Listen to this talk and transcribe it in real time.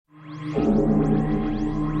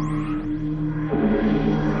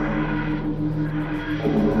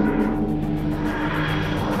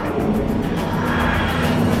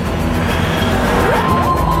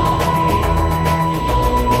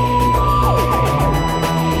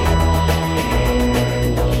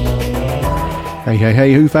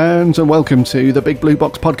Hey, Who fans, and welcome to the Big Blue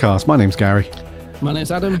Box podcast. My name's Gary. My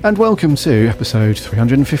name's Adam. And welcome to episode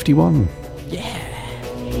 351. Yeah.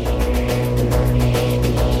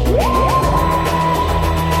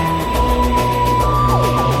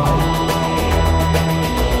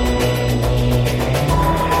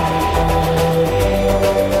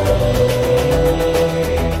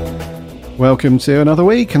 Welcome to another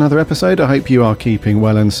week, another episode. I hope you are keeping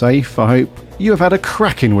well and safe. I hope you have had a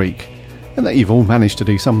cracking week and that you've all managed to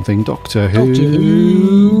do something Doctor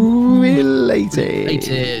Who related.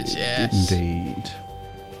 Related, yes. Indeed.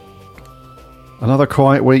 Another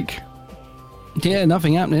quiet week. Yeah,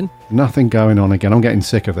 nothing happening. Nothing going on again. I'm getting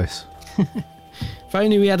sick of this. If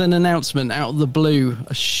only we had an announcement out of the blue,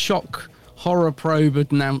 a shock horror probe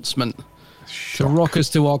announcement to rock us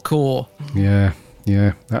to our core. Yeah,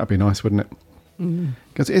 that'd be nice, wouldn't it?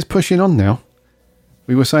 Because it is pushing on now.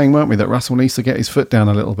 We were saying, weren't we, that Russell needs to get his foot down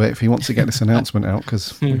a little bit if he wants to get this announcement out,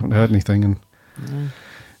 because we haven't heard anything. And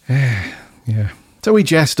yeah. So we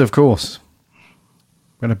jest, of course.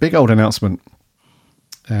 We had a big old announcement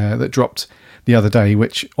that dropped the other day,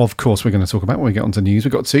 which, of course, we're going to talk about when we get onto news.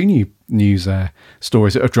 We've got two new news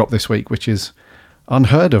stories that have dropped this week, which is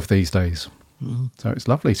unheard of these days. So it's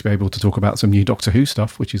lovely to be able to talk about some new Doctor Who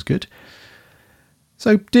stuff, which is good.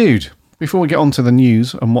 So, dude, before we get on to the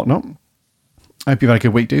news and whatnot, I hope you've had a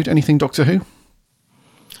good week, dude. Anything Doctor Who?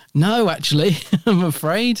 No, actually, I'm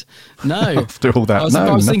afraid. No. After all that,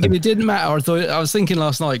 I was thinking it didn't matter. I was thinking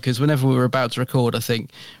last night, because whenever we were about to record, I think,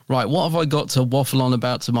 right, what have I got to waffle on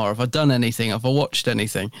about tomorrow? Have I done anything? Have I watched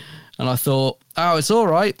anything? And I thought, oh, it's all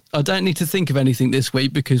right. I don't need to think of anything this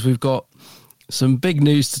week because we've got some big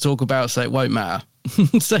news to talk about, so it won't matter.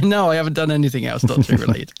 So no, I haven't done anything else Doctor Who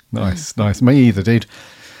related. Nice. Me either, dude.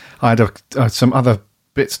 I had some other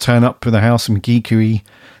bits turn up in the house, some geekery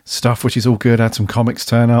stuff, which is all good. I had some comics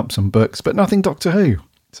turn up, some books, but nothing Doctor Who.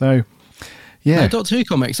 So, yeah. No, Doctor Who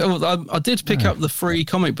comics. Oh, I did pick up the free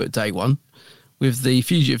comic book day one with the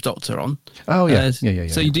Fugitive Doctor on. Oh, yeah. Yeah.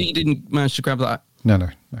 So you didn't manage to grab that? No.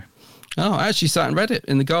 Oh, I actually sat and read it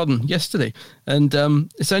in the garden yesterday. And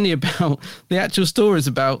it's only about, the actual story is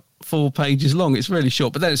about 4 pages long. It's really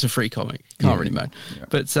short, but then it's a free comic. Can't really moan. Yeah.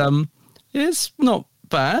 But it's not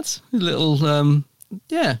bad. A little,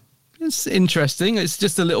 it's interesting. It's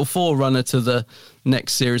just a little forerunner to the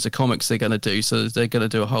next series of comics they're going to do. So they're going to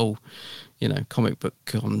do a whole, comic book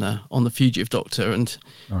on the Fugitive Doctor. And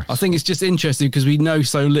nice. I think it's just interesting because we know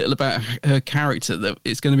so little about her character that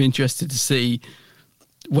it's going to be interesting to see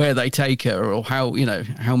where they take her, or how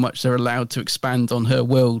much they're allowed to expand on her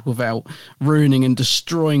world without ruining and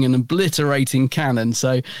destroying and obliterating canon.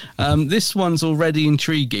 So this one's already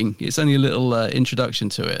intriguing. It's only a little introduction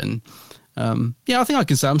to it. And I think I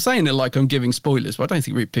can say, I'm saying it like I'm giving spoilers, but I don't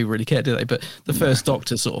think people really care, do they? But the first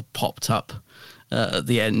Doctor sort of popped up at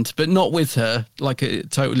the end, but not with her, like a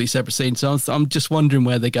totally separate scene. So I'm just wondering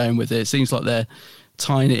where they're going with it. It seems like they're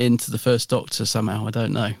tying it into the first Doctor somehow. I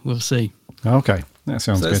don't know. We'll see. Okay, that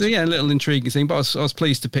sounds good. So yeah, a little intriguing thing, but I was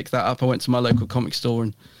pleased to pick that up. I went to my local comic store,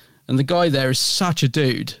 and the guy there is such a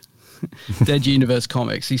dude. Dead Universe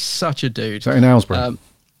Comics, he's such a dude. So in Aylesbury?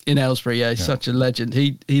 In Aylesbury, yeah, he's such a legend.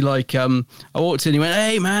 He I walked in, he went,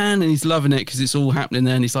 "Hey man," and he's loving it because it's all happening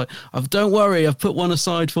there, and he's like, "Don't worry, I've put one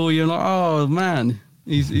aside for you." And like, oh man,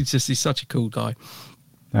 he's such a cool guy.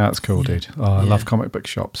 That's cool, dude. I love comic book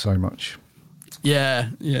shops so much. Yeah,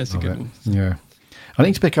 it's a good one. Yeah. I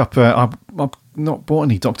need to pick up, I've not bought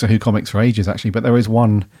any Doctor Who comics for ages, actually, but there is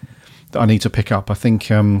one that I need to pick up. I think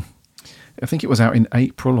it was out in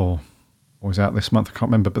April or was out this month. I can't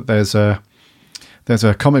remember, but there's a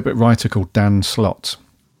comic book writer called Dan Slott,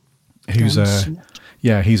 who's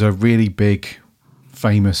he's a really big,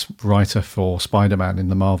 famous writer for Spider-Man in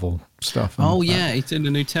the Marvel stuff. Oh yeah, he's doing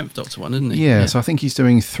the new 10th Doctor one, isn't he? Yeah, so I think he's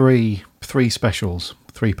doing three specials,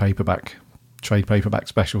 3 trade paperback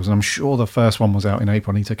specials, and I'm sure the first one was out in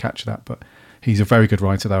April. I need to catch that, but he's a very good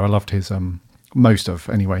writer there. I loved his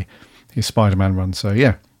his Spider-Man run. So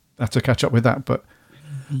yeah, I have to catch up with that. But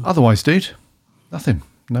otherwise, dude, nothing.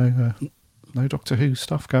 No Doctor Who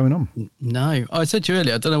stuff going on. No, I said to you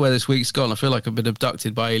earlier, I don't know where this week's gone. I feel like I've been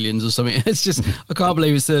abducted by aliens or something. It's just, I can't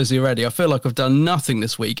believe it's Thursday already. I feel like I've done nothing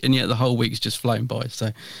this week, and yet the whole week's just flown by.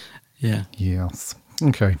 So yeah. Yes.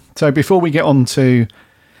 Okay. So before we get on to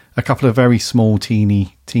a couple of very small,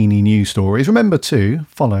 teeny news stories, remember to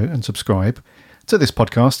follow and subscribe to this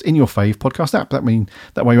podcast in your fave podcast app. That way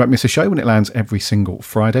you won't miss a show when it lands every single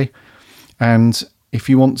Friday. And if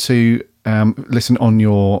you want to listen on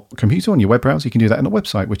your computer, on your web browser, you can do that on the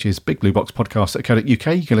website, which is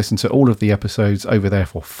bigblueboxpodcast.co.uk. You can listen to all of the episodes over there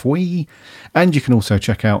for free. And you can also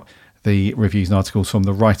check out the reviews and articles from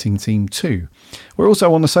the writing team too. We're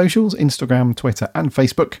also on the socials, Instagram, Twitter and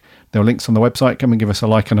Facebook. There are links on the website. Come and give us a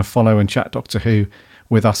like and a follow and chat Doctor Who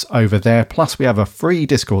with us over there. Plus we have a free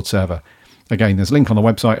Discord server. Again, there's a link on the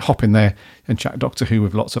website. Hop in there and chat Doctor Who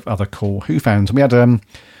with lots of other cool Who fans. We had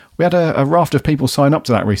a raft of people sign up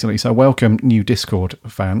to that recently, so welcome new Discord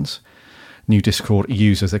fans, new Discord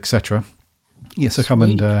users, etc. Yeah, so come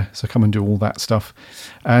and do all that stuff,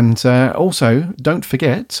 and also don't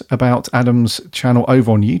forget about Adam's channel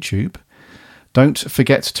over on YouTube. Don't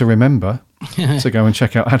forget to remember to go and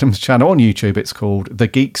check out Adam's channel on YouTube. It's called The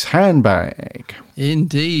Geek's Handbag.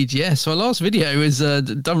 Indeed, yes. So our last video is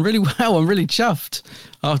done really well. I'm really chuffed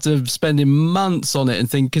after spending months on it and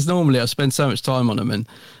think, because normally I spend so much time on them and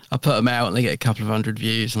I put them out and they get a couple of hundred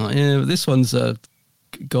views. I'm like, yeah, but this one's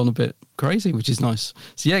gone a bit crazy, which is nice.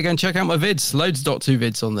 So yeah, go and check out my vids. Loads of Doctor Who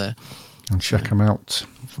vids on there. And check them out.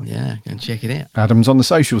 Yeah, go and check it out. Adam's on the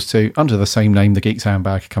socials too, under the same name, The Geek's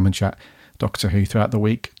Handbag. Come and chat Doctor Who throughout the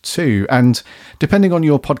week too. And depending on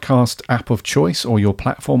your podcast app of choice or your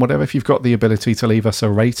platform, whatever, if you've got the ability to leave us a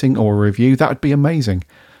rating or a review, that would be amazing,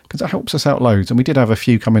 because that helps us out loads. And we did have a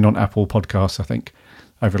few come in on Apple Podcasts, I think,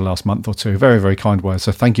 over the last month or two. Very, very kind words.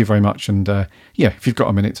 So thank you very much. And yeah, if you've got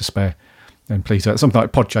a minute to spare, then please do it. Something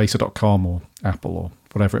like podchaser.com or Apple or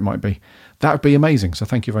whatever it might be. That would be amazing. So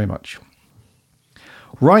thank you very much.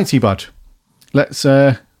 Righty, bud. Let's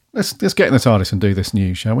get in the TARDIS and do this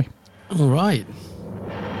news, shall we? All right.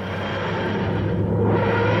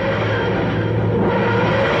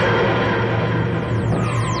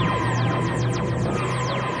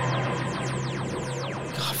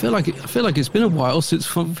 I feel like it's been a while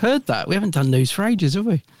since we've heard that. We haven't done news for ages, have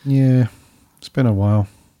we? Yeah, it's been a while.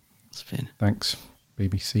 It's been. Thanks,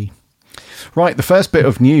 BBC. Right, the first bit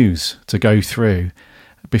of news to go through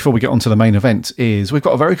before we get on to the main event is we've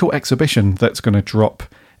got a very cool exhibition that's going to drop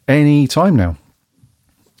any time now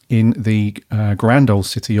in the grand old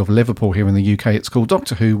city of Liverpool here in the UK. It's called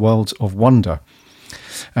Doctor Who Worlds of Wonder.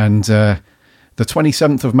 And the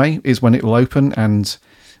 27th of May is when it will open, and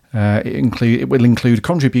it will include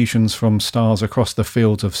contributions from stars across the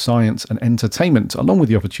fields of science and entertainment, along with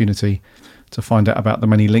the opportunity to find out about the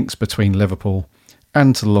many links between Liverpool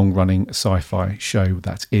and to the long-running sci-fi show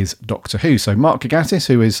that is Doctor Who. So Mark Gatiss,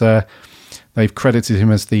 who is, they've credited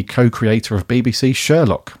him as the co-creator of BBC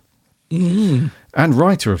Sherlock, and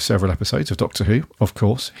writer of several episodes of Doctor Who, of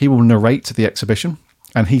course. He will narrate the exhibition,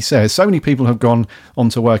 and he says so many people have gone on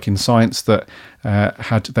to work in science that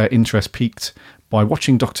had their interest piqued by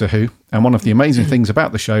watching Doctor Who, and one of the amazing things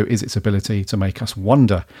about the show is its ability to make us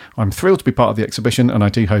wonder. I'm thrilled to be part of the exhibition, and I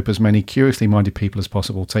do hope as many curiously minded people as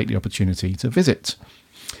possible take the opportunity to visit.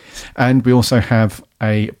 And we also have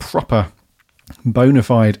a proper bona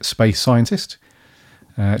fide space scientist.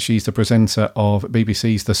 She's the presenter of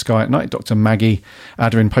BBC's The Sky at Night, Dr. Maggie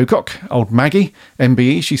Adderin-Pocock. Old Maggie,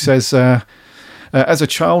 MBE, she says, as a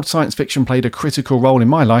child, science fiction played a critical role in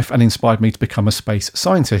my life and inspired me to become a space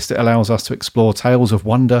scientist. It allows us to explore tales of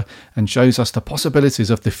wonder and shows us the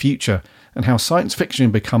possibilities of the future and how science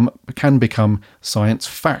fiction can become science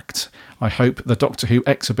fact. I hope the Doctor Who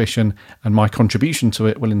exhibition and my contribution to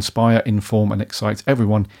it will inspire, inform and excite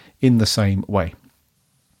everyone in the same way.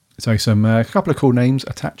 So a couple of cool names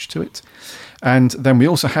attached to it. And then we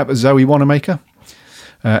also have Zoe Wanamaker.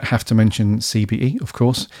 Have to mention CBE, of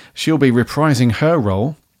course. She'll be reprising her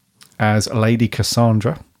role as Lady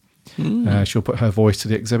Cassandra. She'll put her voice to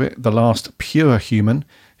the exhibit, the last pure human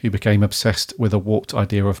who became obsessed with a warped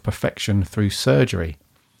idea of perfection through surgery.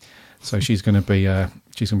 So she's going to be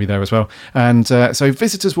there as well. And so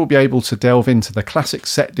visitors will be able to delve into the classic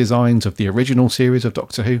set designs of the original series of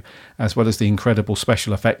Doctor Who, as well as the incredible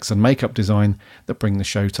special effects and makeup design that bring the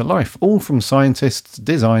show to life, all from scientists,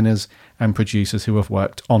 designers and producers who have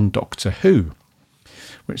worked on Doctor Who,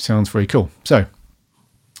 which sounds very cool. So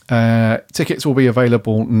tickets will be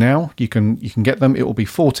available now. You can get them. It will be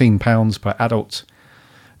 £14 per adult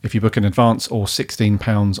if you book in advance, or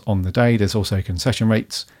 £16 on the day. There's also concession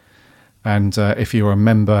rates. And if you're a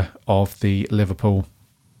member of the Liverpool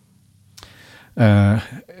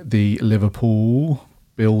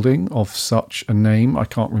building of such a name, I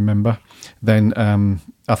can't remember, then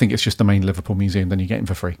I think it's just the main Liverpool Museum, then you get in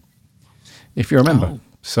for free, if you're a member. Oh.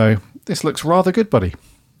 So this looks rather good, buddy.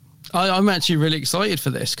 I'm actually really excited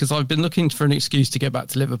for this because I've been looking for an excuse to get back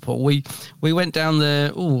to Liverpool. We went down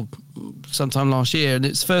there sometime last year, and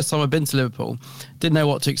it's the first time I've been to Liverpool. Didn't know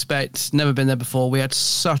what to expect. Never been there before. We had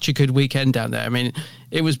such a good weekend down there. I mean,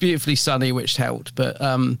 it was beautifully sunny, which helped, but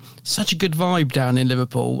such a good vibe down in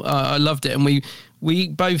Liverpool. I loved it, and we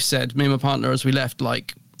both said, me and my partner, as we left,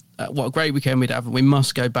 like, what a great weekend we'd have, and we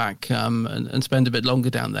must go back and spend a bit longer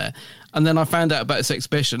down there. And then I found out about this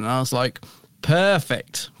exhibition, and I was like,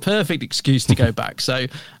 perfect excuse to go back. So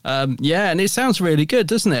and it sounds really good,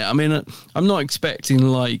 doesn't it? I mean, I'm not expecting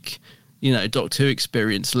like, you know, Doctor Who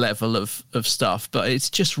experience level of stuff, but it's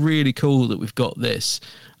just really cool that we've got this,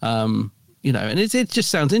 you know, and it just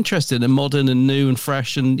sounds interesting and modern and new and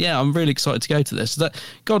fresh. And yeah, I'm really excited to go to this. That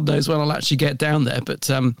God knows when I'll actually get down there, but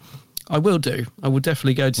I will do. I will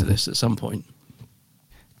definitely go to this at some point.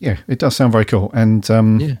 Yeah, it does sound very cool. And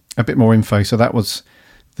a bit more info. So that was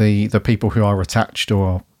the people who are attached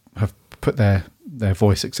or have put their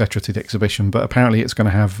voice, etc., to the exhibition. But apparently it's going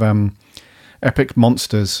to have epic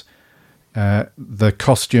monsters. The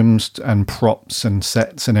costumes and props and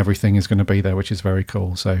sets and everything is going to be there, which is very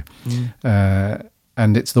cool. So,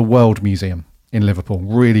 and it's the World Museum in Liverpool.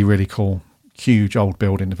 Really, really cool. Huge old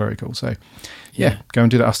building. Very cool. So, yeah, go and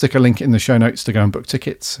do that. I'll stick a link in the show notes to go and book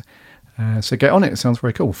tickets. So get on it. It sounds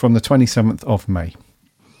very cool. From the 27th of May.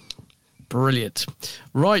 Brilliant.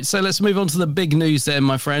 Right, so let's move on to the big news then,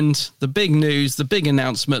 my friend. The big news, the big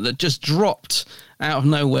announcement that just dropped out of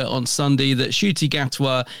nowhere on Sunday, that Ncuti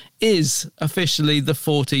Gatwa is officially the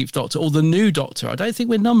 14th Doctor, or the new Doctor. I don't think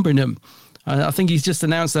we're numbering him. I think he's just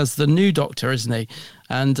announced as the new Doctor, isn't he?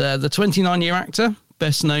 And the 29-year actor,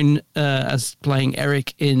 best known as playing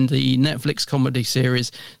Eric in the Netflix comedy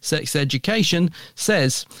series Sex Education,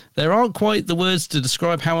 says, "There aren't quite the words to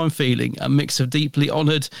describe how I'm feeling. A mix of deeply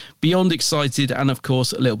honoured, beyond excited, and of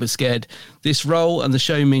course a little bit scared. This role and the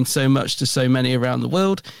show means so much to so many around the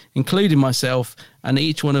world, including myself, and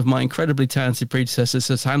each one of my incredibly talented predecessors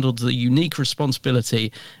has handled the unique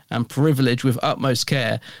responsibility and privilege with utmost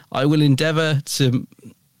care. I will endeavour to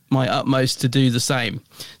my utmost to do the same."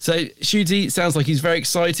 So Ncuti sounds like he's very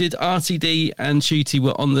excited. RTD and Ncuti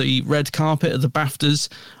were on the red carpet at the BAFTAs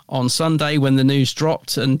on Sunday when the news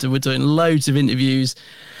dropped, and we're doing loads of interviews.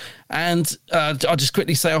 And I'll just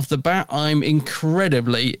quickly say off the bat, I'm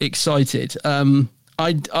incredibly excited.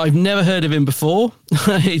 I've never heard of him before.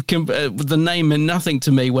 The name meant nothing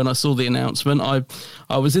to me when I saw the announcement.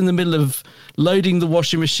 I was in the middle of loading the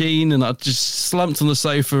washing machine, and I just slumped on the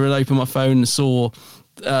sofa and opened my phone and saw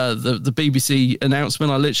the BBC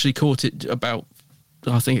announcement. I literally caught it about,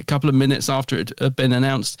 I think, a couple of minutes after it had been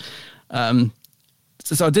announced.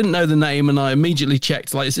 So I didn't know the name, and I immediately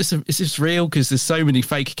checked, like, is this real? Because there's so many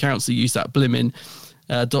fake accounts that use that blimmin'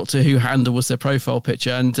 Doctor Who handle was their profile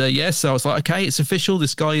picture. And so I was like, okay, it's official.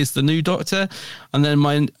 This guy is the new Doctor. And then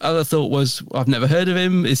my other thought was, I've never heard of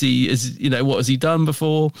him. What has he done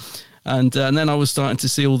before? And then I was starting to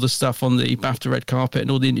see all the stuff on the BAFTA red carpet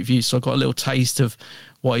and all the interviews, so I got a little taste of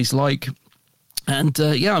what he's like. And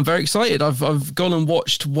I'm very excited. I've gone and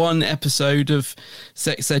watched one episode of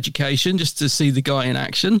Sex Education just to see the guy in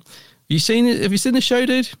action. You seen it? Have you seen the show,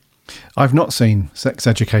 dude? I've not seen Sex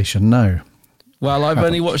Education, no. Well, I've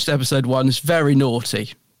only watched episode 1. It's very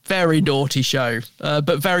naughty show,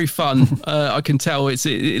 but very fun. I can tell it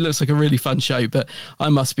looks like a really fun show, but I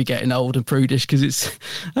must be getting old and prudish because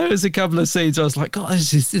there was a couple of scenes I was like, God,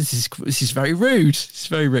 this is very rude. It's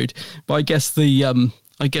very rude. But I guess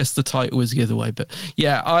the title was the other way. But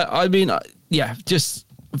yeah, I mean, just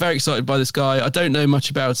very excited by this guy. I don't know much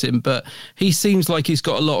about him, but he seems like he's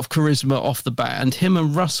got a lot of charisma off the bat, and him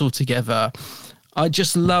and Russell together, I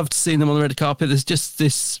just loved seeing them on the red carpet. There's just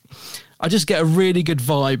this, I just get a really good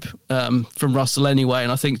vibe from Russell anyway,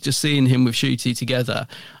 and I think just seeing him with Ncuti together,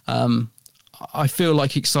 I feel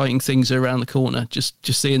like exciting things are around the corner, just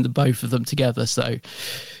seeing the both of them together. So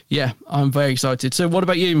yeah, I'm very excited. So what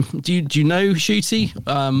about you? Do you know Ncuti?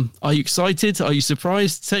 Are you excited? Are you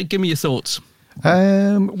surprised? Give me your thoughts.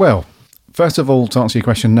 Well, first of all, to answer your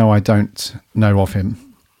question, no, I don't know of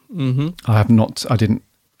him. Mm-hmm.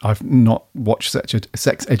 I've not watched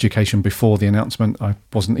Sex Education before the announcement. I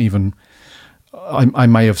wasn't even, I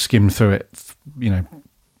may have skimmed through it,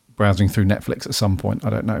 browsing through Netflix at some point. I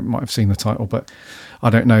don't know, might have seen the title, but I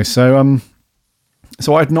don't know. So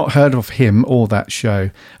I'd not heard of him or that show.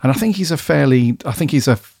 And I think he's fairly new. He's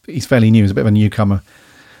a bit of a newcomer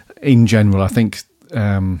in general. I think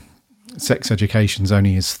Sex Education's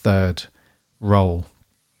only his third role.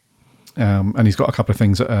 And he's got a couple of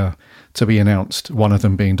things that are to be announced, one of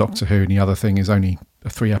them being Doctor Who, and the other thing is only a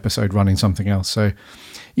 3-episode run in something else. So,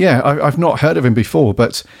 yeah, I've not heard of him before,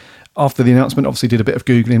 but after the announcement, obviously did a bit of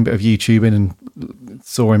Googling, a bit of YouTubing, and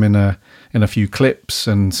saw him in a few clips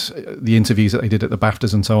and the interviews that they did at the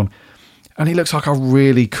BAFTAs and so on. And he looks like a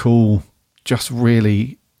really cool, just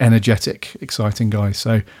really energetic, exciting guy.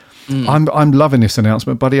 So I'm loving this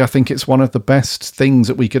announcement, buddy. I think it's one of the best things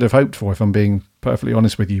that we could have hoped for, if I'm being perfectly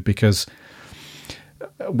honest with you, because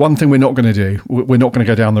one thing we're not going to do, we're not going to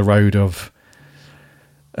go down the road of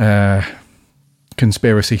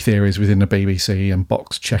conspiracy theories within the BBC and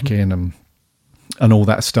box check-in and all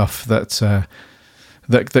that stuff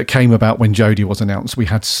that came about when Jodie was announced. We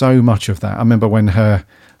had so much of that. I remember when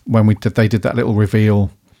they did that little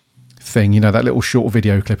reveal thing, that little short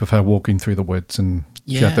video clip of her walking through the woods and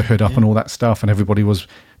she had the hood up and all that stuff, and everybody was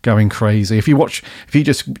going crazy. If you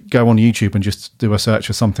just go on YouTube and just do a search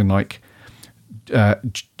for something like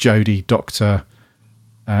Jodie Doctor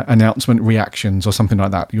announcement reactions or something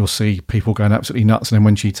like that, you'll see people going absolutely nuts. And then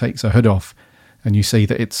when she takes her hood off and you see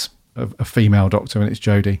that it's a female Doctor and it's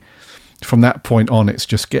Jodie, from that point on it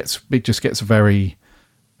just gets very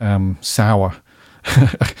sour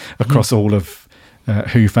across all of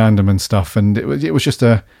Who fandom and stuff. And it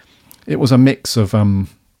was a mix of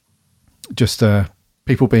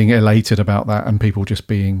people being elated about that and people just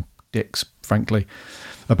being dicks, frankly,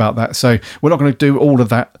 about that. So we're not going to do all of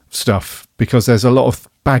that stuff because there's a lot of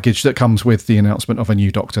baggage that comes with the announcement of a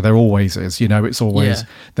new Doctor. There always is. It's always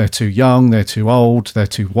they're too young, they're too old, they're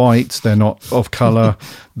too white, they're not of colour,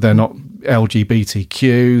 they're not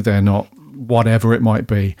LGBTQ, they're not whatever it might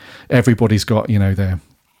be. Everybody's got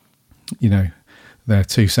their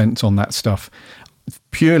 2 cents on that stuff,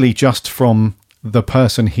 purely just from the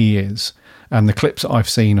person he is and the clips that I've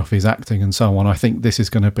seen of his acting and so on. I think this is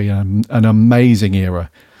going to be an amazing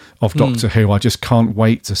era of Doctor Who. I just can't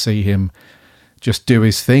wait to see him just do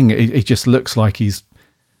his thing. It just looks like he's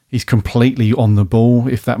completely on the ball,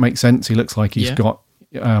 if that makes sense. He looks like he's got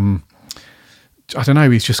I don't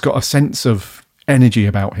know, he's just got a sense of energy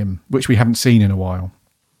about him which we haven't seen in a while.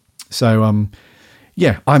 So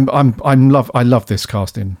I love this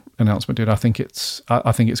casting announcement, dude. I think it's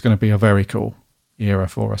going to be a very cool era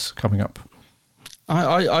for us coming up.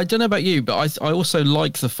 I don't know about you, but I also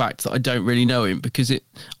like the fact that I don't really know him because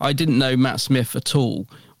I didn't know Matt Smith at all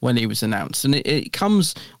when he was announced, and it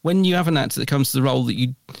comes when you have an actor that comes to the role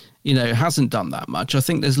that hasn't done that much. I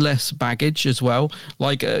think there's less baggage as well.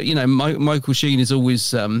 Like Michael Sheen is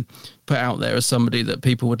always put out there as somebody that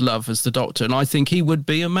people would love as the Doctor, and I think he would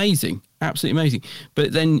be amazing, absolutely amazing.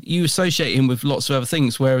 But then you associate him with lots of other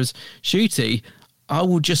things, whereas Ncuti, I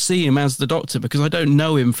will just see him as the Doctor because I don't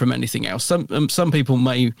know him from anything else. Some people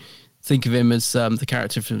may think of him as the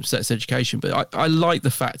character from Sex Education, but I like the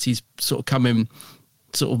fact he's sort of coming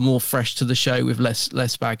sort of more fresh to the show with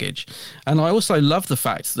less baggage. And I also love the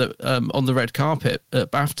fact that on the red carpet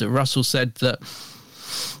at BAFTA, Russell said that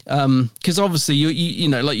because obviously you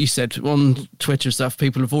know, like you said on Twitter and stuff,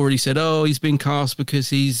 people have already said, oh, he's been cast because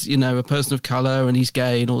he's a person of colour and he's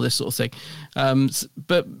gay and all this sort of thing.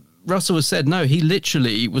 But Russell has said, no, he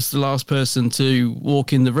literally was the last person to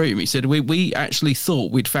walk in the room. He said, we actually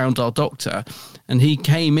thought we'd found our Doctor, and he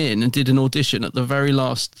came in and did an audition at the very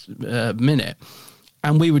last minute.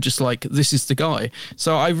 And we were just like, this is the guy.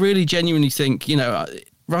 So I really genuinely think,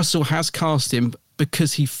 Russell has cast him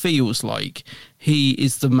because he feels like he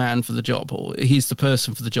is the man for the job, or he's the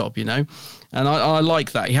person for the job, And I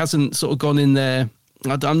like that. He hasn't sort of gone in there.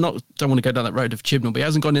 Don't want to go down that road of Chibnall, but he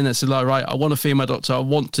hasn't gone in there and said, like, right, I want a female Doctor. I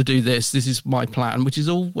want to do this. This is my plan, which is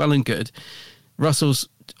all well and good. Russell's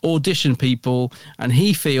auditioned people, and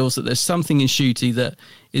he feels that there's something in Ncuti that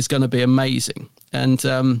is going to be amazing. And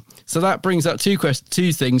so that brings up two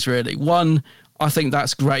things, really. One, I think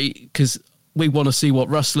that's great because we want to see what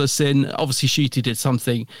Russell has seen. Obviously, Ncuti did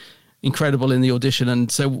something incredible in the audition,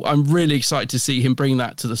 and so I'm really excited to see him bring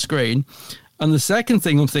that to the screen. And the second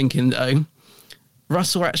thing I'm thinking, though,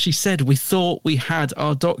 Russell actually said we thought we had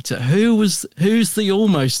our Doctor. Who's the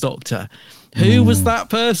almost Doctor? Who was that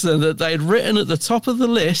person that they had written at the top of the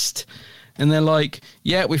list? And they're like,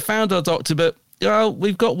 yeah, we found our Doctor, but well,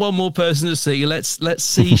 we've got one more person to see. Let's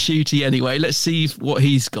see Ncuti anyway. Let's see what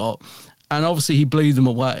he's got. And obviously he blew them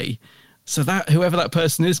away. So that whoever that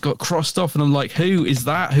person is got crossed off, and I'm like, who is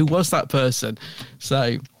that? Who was that person?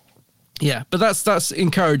 So yeah, but that's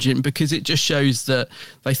encouraging because it just shows that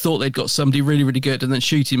they thought they'd got somebody really, really good, and then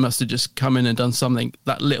Ncuti must have just come in and done something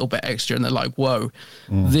that little bit extra, and they're like, whoa,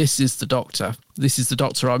 this is the Doctor. This is the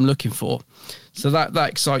Doctor I'm looking for. So that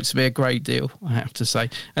excites me a great deal, I have to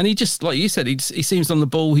say. And he just, like you said, he seems on the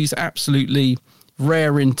ball. He's absolutely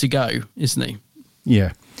raring to go, isn't he?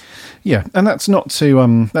 Yeah. Yeah, and that's not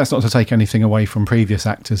to take anything away from previous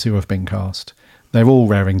actors who have been cast. They're all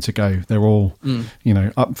raring to go. They're all,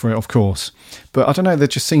 up for it, of course. But I don't know, there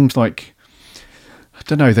just seems like,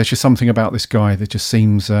 there's just something about this guy that just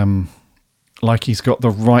seems like he's got the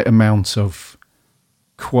right amount of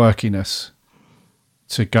quirkiness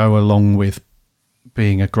to go along with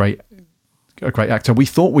being a great actor. We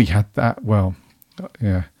thought we had that. Well,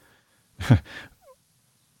 yeah.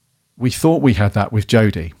 we thought we had that with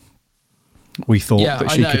Jodie. We thought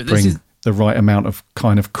that she could bring the right amount of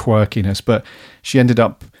kind of quirkiness, but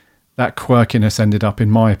that quirkiness ended up,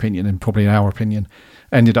 in my opinion, and probably in our opinion,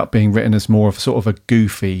 ended up being written as more of sort of a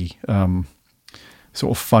goofy,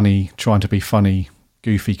 sort of funny, trying to be funny,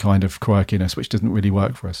 goofy kind of quirkiness, which doesn't really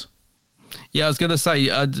work for us. Yeah, I was going to say,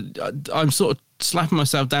 I'm sort of slapping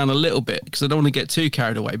myself down a little bit because I don't want to get too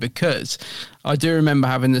carried away, because I do remember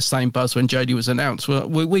having the same buzz when Jodie was announced. Well,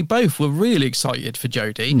 we both were really excited for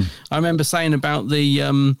Jodie. I remember saying about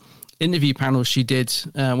the interview panel she did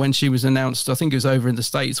when she was announced. I think it was over in the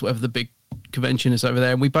States, whatever the big convention is over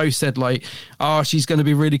there, and we both said like, she's going to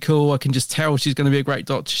be really cool. I can just tell she's going to be a great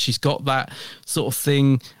doctor. She's got that sort of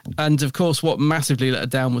thing. And of course, what massively let her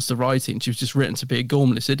down was the writing. She was just written to be a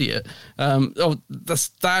gormless idiot.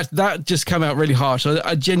 That just came out really harsh.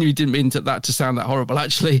 I genuinely didn't mean that to sound that horrible,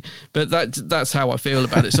 actually, but that's how I feel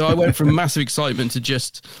about it. So I went from massive excitement to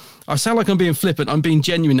just, I sound like I'm being flippant. I'm being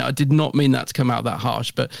genuine. I did not mean that to come out that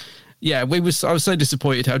harsh, but yeah, I was so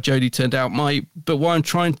disappointed how Jodie turned out. But why I'm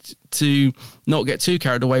trying to not get too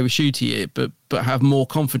carried away with Shooty here, but have more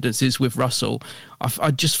confidence is with Russell. I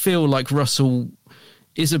just feel like Russell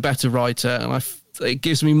is a better writer, and it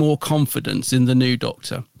gives me more confidence in the new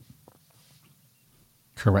Doctor.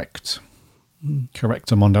 Correct,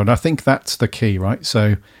 Armando, and I think that's the key, right?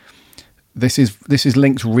 So this is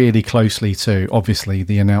linked really closely to obviously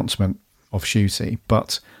the announcement of Shooty,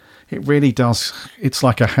 but it really does. It's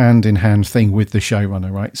like a hand-in-hand thing with the showrunner,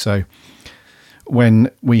 right? So when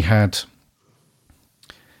we had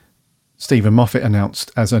Stephen Moffat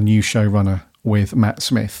announced as a new showrunner with Matt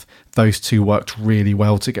Smith, those two worked really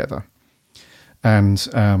well together. And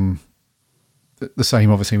the same,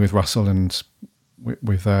 obviously, with Russell and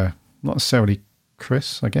with not necessarily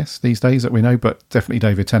Chris, I guess, these days that we know, but definitely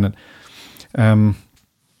David Tennant. And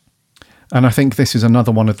I think this is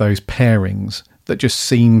another one of those pairings that just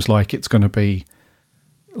seems like it's going to be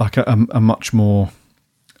like a much more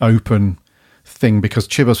open thing, because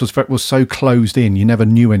Chibos was so closed in. You never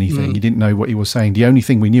knew anything. You didn't know what he was saying. The only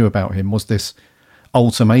thing we knew about him was this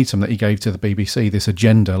ultimatum that he gave to the BBC, this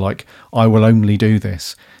agenda, like, I will only do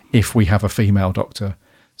this if we have a female doctor.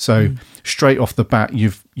 So straight off the bat,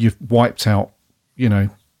 you've wiped out,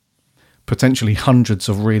 potentially hundreds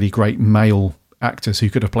of really great male actors who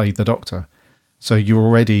could have played the Doctor. So you've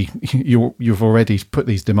already put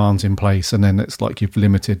these demands in place, and then it's like you've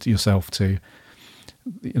limited yourself to,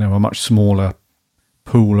 a much smaller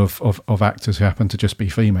pool of actors who happen to just be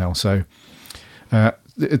female. So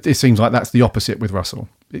it seems like that's the opposite with Russell.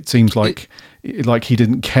 It seems like he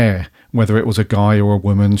didn't care whether it was a guy or a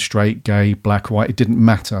woman, straight, gay, black, white. It didn't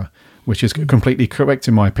matter, which is completely correct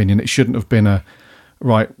in my opinion. It shouldn't have been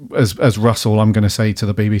right, as Russell, I'm going to say to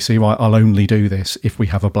the BBC, right, I'll only do this if we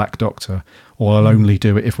have a black doctor, or I'll only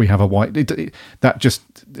do it if we have a white.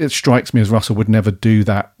 It strikes me as Russell would never do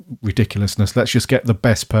that ridiculousness. Let's just get the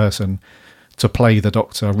best person to play the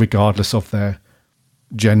Doctor, regardless of their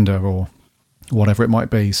gender or whatever it might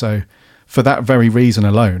be. So for that very reason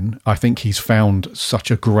alone, I think he's found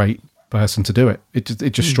such a great person to do it. It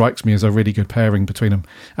just strikes me as a really good pairing between them,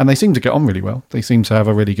 and they seem to get on really well. They seem to have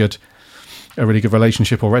a really good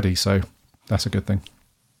relationship already, so that's a good thing.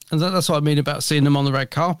 And that's what I mean about seeing them on the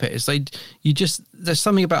red carpet. Is there's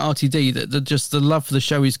something about RTD that just the love for the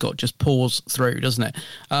show he's got just pours through, doesn't it?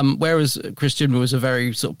 Whereas Chris Chibnall was a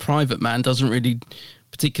very sort of private man, doesn't really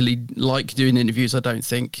particularly like doing interviews. I don't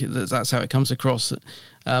think that's how it comes across.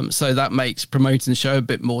 So that makes promoting the show a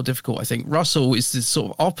bit more difficult, I think. Russell is the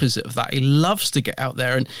sort of opposite of that. He loves to get out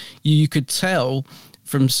there, and you could tell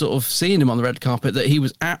from sort of seeing him on the red carpet that he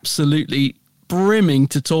was absolutely brimming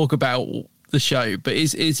to talk about the show, but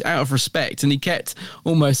is out of respect, and he kept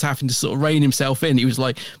almost having to sort of rein himself in. He was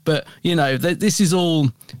like, but this is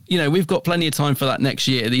all, we've got plenty of time for that next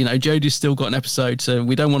year. Jodie's still got an episode, so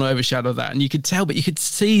we don't want to overshadow that. And you could tell, but you could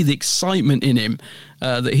see the excitement in him,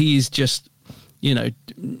 that he is just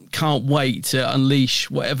can't wait to unleash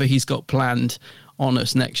whatever he's got planned on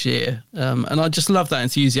us next year. And I just love that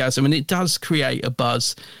enthusiasm, and it does create a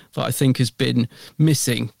buzz that I think has been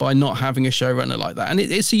missing by not having a showrunner like that. And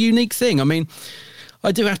it's a unique thing. I mean,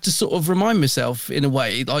 I do have to sort of remind myself in a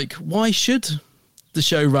way, like, why should the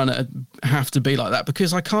showrunner have to be like that?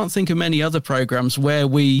 Because I can't think of many other programs where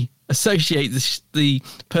we associate the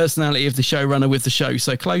personality of the showrunner with the show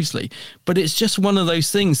so closely. But it's just one of those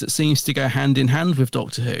things that seems to go hand in hand with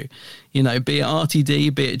Doctor Who. Be it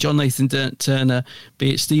RTD, be it John Nathan Turner,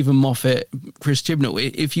 be it Stephen Moffat, Chris Chibnall.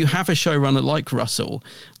 If you have a showrunner like Russell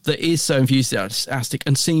that is so enthusiastic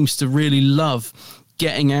and seems to really love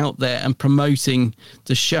getting out there and promoting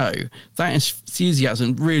the show, that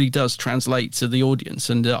enthusiasm really does translate to the audience.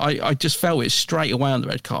 And I just felt it straight away on the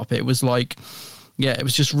red carpet. It was like, yeah, it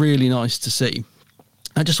was just really nice to see.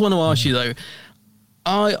 I just want to ask you though,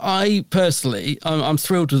 I personally, I'm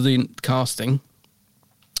thrilled with the casting.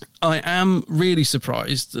 I am really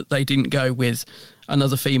surprised that they didn't go with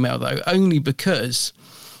another female though, only because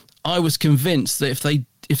I was convinced that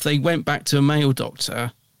if they went back to a male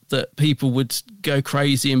Doctor, that people would go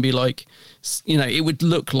crazy and be like, you know, it would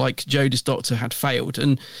look like Jodie's Doctor had failed.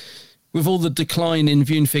 And with all the decline in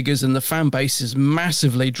viewing figures and the fan base has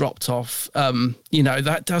massively dropped off, you know,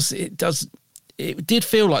 it did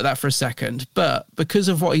feel like that for a second. But because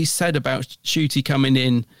of what he said about Ncuti coming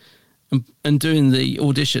in and doing the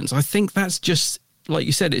auditions, I think that's just, like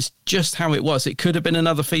you said, it's just how it was. It could have been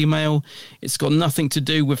another female. It's got nothing to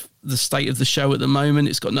do with the state of the show at the moment.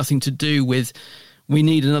 It's got nothing to do with we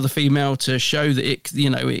need another female to show that it, you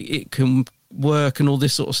know, it can work and all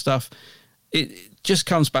this sort of stuff. It just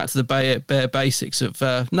comes back to the bare basics of,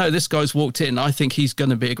 no, this guy's walked in. I think he's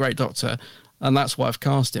going to be a great Doctor, and that's why I've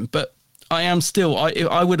cast him. But I am still,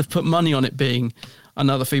 I would have put money on it being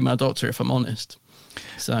another female Doctor, if I'm honest.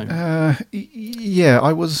 So, yeah,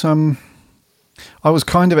 I was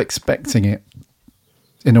kind of expecting it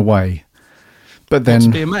in a way, but then to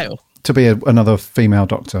be a male, to be another female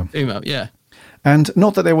Doctor, yeah. And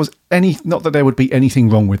not that there would be anything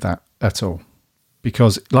wrong with that at all,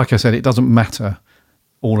 because, like I said, it doesn't matter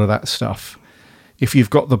all of that stuff. If you've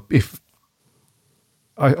got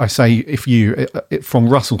from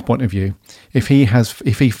Russell's point of view, if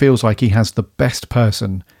he feels like he has the best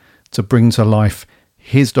person to bring to life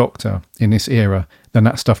his Doctor in this era, then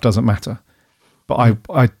that stuff doesn't matter. But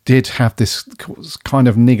I did have this kind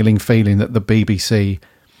of niggling feeling that the BBC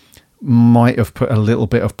might have put a little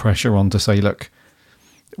bit of pressure on to say, look,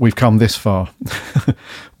 we've come this far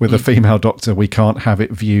with a female Doctor. We can't have it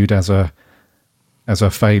viewed as a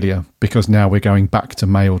failure because now we're going back to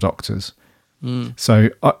male Doctors. So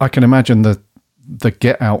I can imagine the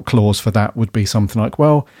get out clause for that would be something like,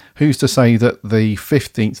 well, who's to say that the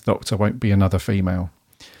 15th Doctor won't be another female?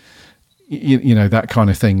 You know, that kind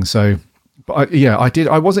of thing. So, but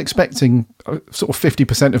I was expecting, sort of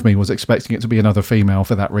 50% of me was expecting it to be another female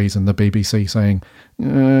for that reason. The BBC saying,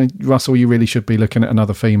 Russell, you really should be looking at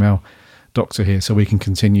another female Doctor here so we can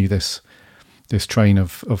continue this train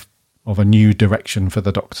of a new direction for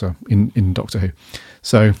the Doctor in Doctor Who.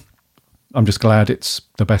 So I'm just glad it's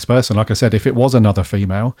the best person. Like I said, if it was another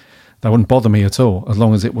female, that wouldn't bother me at all, as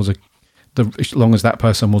long as it was as long as that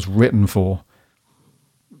person was written for,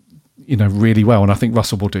 you know, really well. And I think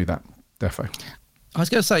Russell will do that. Defo. I was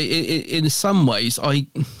going to say, in some ways, I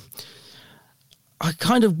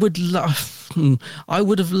kind of would love. I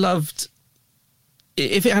would have loved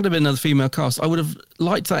if it had been another female cast. I would have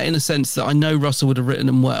liked that in a sense that I know Russell would have written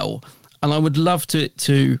them well, and I would love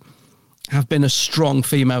to have been a strong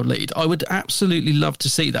female lead. I would absolutely love to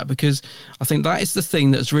see that, because I think that is the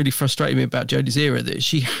thing that's really frustrated me about Jodie's era, that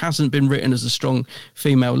she hasn't been written as a strong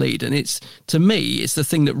female lead. And it's, to me, it's the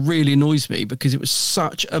thing that really annoys me, because it was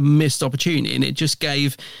such a missed opportunity, and it just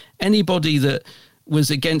gave anybody that was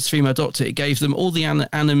against female Doctor, it gave them all the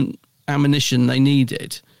ammunition they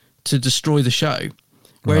needed to destroy the show.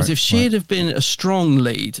 Whereas if she'd have been a strong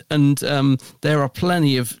lead, and there are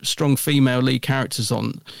plenty of strong female lead characters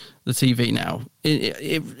on the TV now,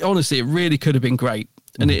 it honestly, it really could have been great.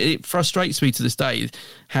 And it frustrates me to this day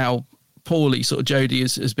how poorly sort of Jodie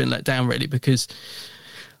has been let down, really, because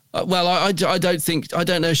I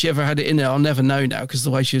don't know if she ever had it in there. I'll never know now because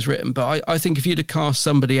of the way she was written. But I think if you'd have cast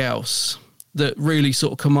somebody else that really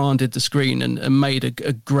sort of commanded the screen and made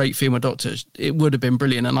a great female Doctor, it would have been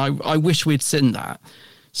brilliant. And I wish we'd seen that.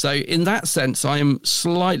 So in that sense, I am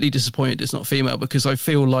slightly disappointed it's not female, because I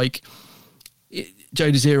feel like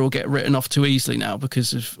Jodie's era will get written off too easily now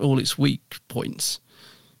because of all its weak points.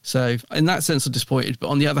 So in that sense, I'm disappointed. But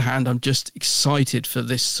on the other hand, I'm just excited for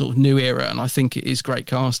this sort of new era, and I think it is great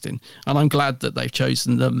casting. And I'm glad that they've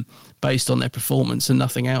chosen them based on their performance and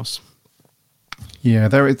nothing else. Yeah,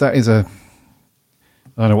 that is a...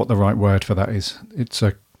 I don't know what the right word for that is. It's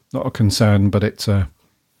not a concern, but it's a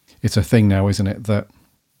thing now, isn't it? That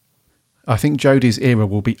I think Jodie's era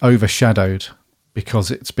will be overshadowed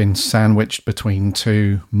because it's been sandwiched between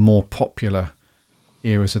two more popular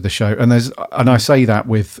eras of the show. And I say that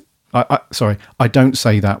with, I don't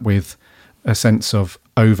say that with a sense of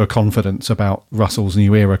overconfidence about Russell's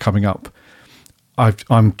new era coming up.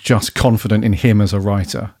 I'm just confident in him as a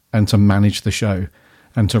writer and to manage the show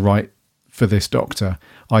and to write for this Doctor.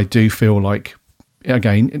 I do feel like,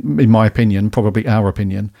 again, in my opinion, probably our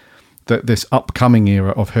opinion, that this upcoming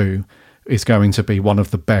era of Who is going to be one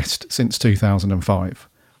of the best since 2005.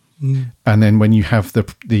 And then when you have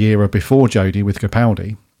the era before Jodie with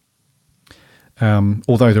Capaldi,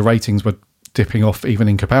 although the ratings were dipping off even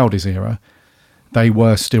in Capaldi's era, they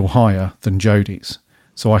were still higher than Jodie's.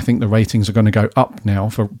 So I think the ratings are going to go up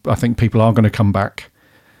now. I think people are going to come back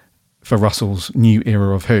for Russell's new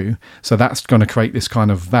era of Who. So that's going to create this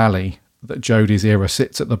kind of valley that Jodie's era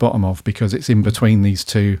sits at the bottom of, because it's in between these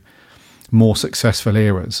two more successful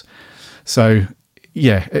eras. So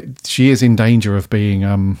yeah, she is in danger of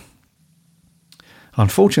being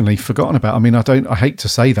unfortunately forgotten about. I mean, I hate to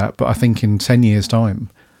say that, but I think in 10 years time,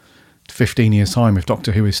 15 years time, if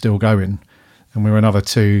Doctor Who is still going and we're another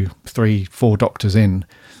 2, 3, 4 Doctors in,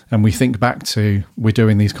 and we think back to, we're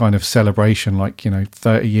doing these kind of celebration, like,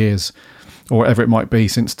 30 years or whatever it might be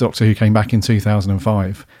since Doctor Who came back in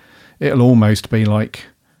 2005, it'll almost be like,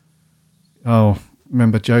 oh,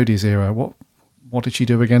 remember Jodie's era? What did she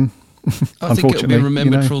do again? I think it'll be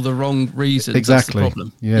remembered for all the wrong reasons. Exactly. That's the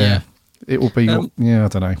problem. Yeah. It will be, I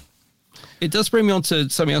don't know. It does bring me on to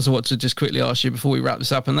something else I want to just quickly ask you before we wrap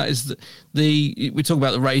this up, and that is we talk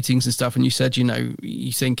about the ratings and stuff, and you said,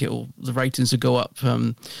 you think the ratings will go up.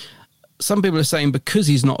 Some people are saying because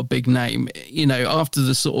he's not a big name, after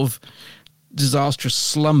the sort of disastrous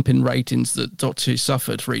slump in ratings that Doctor Who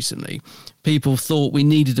suffered recently, people thought we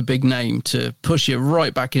needed a big name to push it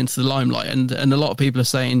right back into the limelight, and a lot of people are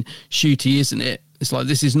saying Ncuti isn't it. It's like,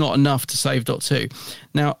 this is not enough to save Doctor Who.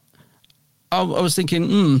 Now, I was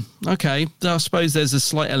thinking, okay, I suppose there's a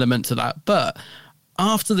slight element to that. But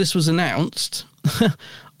after this was announced,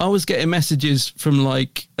 I was getting messages from,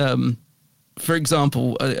 like, for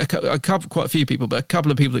example, quite a few people, but a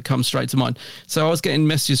couple of people that come straight to mind. So I was getting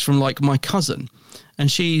messages from, like, my cousin,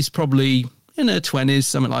 and she's probably in her 20s,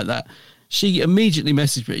 something like that. She immediately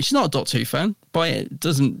messaged me. She's not a Doctor Who fan,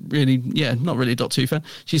 not really a Doctor Who fan.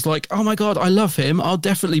 She's like, oh my God, I love him. I'll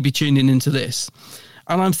definitely be tuning into this.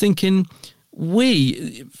 And I'm thinking,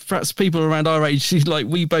 perhaps people around our age,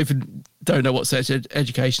 we both don't know what sex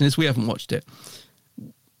education is. We haven't watched it.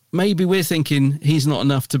 Maybe we're thinking he's not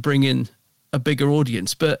enough to bring in a bigger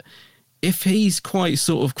audience. But if he's quite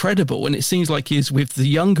sort of credible, and it seems like he is with the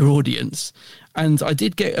younger audience, and I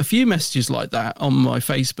did get a few messages like that on my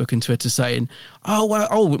Facebook and Twitter saying,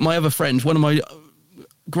 my other friend, one of my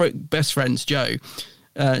great best friends, Jo,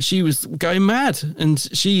 she was going mad, and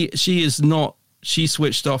she is not. She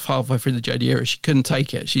switched off halfway through the Jodie era. She couldn't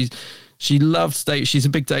take it. She loved Dave. She's a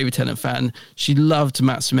big David Tennant fan. She loved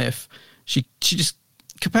Matt Smith. She just,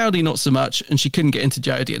 Capaldi not so much, and she couldn't get into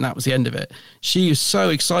Jodie, and that was the end of it. She was so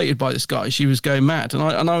excited by this guy. She was going mad. And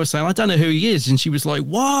I was saying, I don't know who he is. And she was like,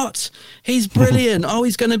 what? He's brilliant. Oh,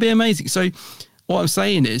 he's going to be amazing. So what I'm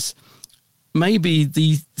saying is, maybe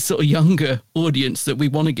the sort of younger audience that we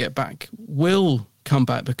want to get back will come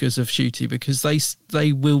back because of Ncuti, because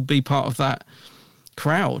they will be part of that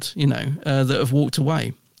crowd, that have walked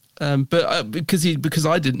away. But because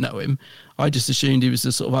I didn't know him, I just assumed he was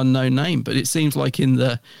a sort of unknown name. But it seems like in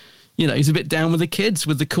the, he's a bit down with the kids,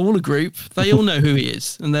 with the caller group. They all know who he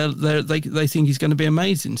is, and they think he's going to be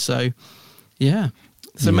amazing. So, yeah.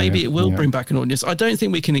 So maybe it will bring back an audience. I don't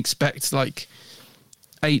think we can expect like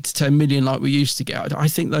 8 to 10 million like we used to get. I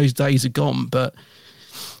think those days are gone. But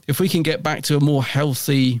if we can get back to a more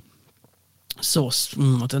healthy source,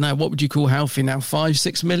 I don't know, what would you call healthy now?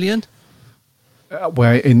 5-6 million?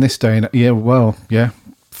 Well, in this day,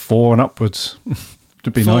 4 and upwards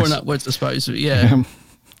would be 4 nice. 4 and upwards, I suppose. Yeah.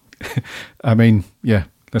 I mean, let's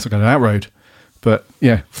not go down that road. But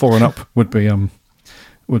 4 and up would be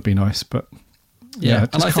nice. But I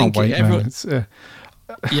just can't wait.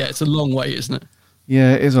 It's a long wait, isn't it?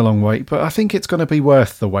 Yeah, it is a long wait, but I think it's going to be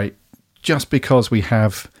worth the wait, just because we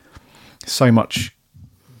have so much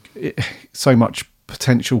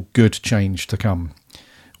potential good change to come,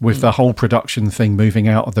 with the whole production thing moving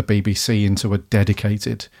out of the BBC into a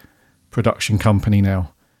dedicated production company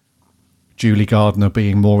now. Julie Gardner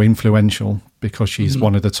being more influential because she's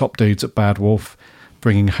one of the top dudes at Bad Wolf,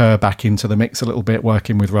 bringing her back into the mix a little bit,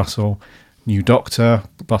 working with Russell. New Doctor,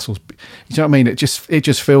 Russell's. You know what I mean? It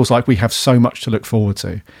just feels like we have so much to look forward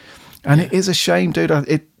to, and it is a shame, dude.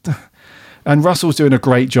 And Russell's doing a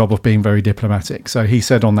great job of being very diplomatic. So he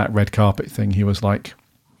said on that red carpet thing, he was like,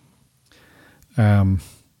 I'm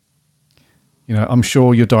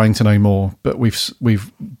sure you're dying to know more, but we're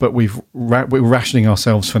rationing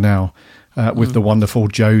ourselves for now with the wonderful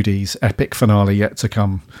Jodie's epic finale yet to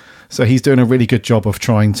come. So he's doing a really good job of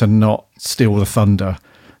trying to not steal the thunder,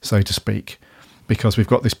 so to speak, because we've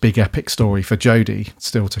got this big epic story for Jodie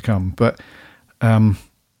still to come. But I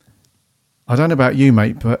don't know about you,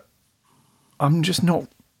 mate, but I'm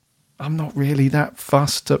I'm not really that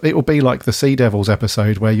fussed. It will be like the Sea Devils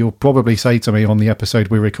episode where you'll probably say to me on the episode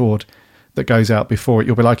we record that goes out before it,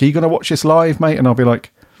 you'll be like, are you going to watch this live, mate? And I'll be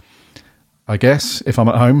like, I guess, if I'm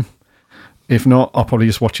at home. If not, I'll probably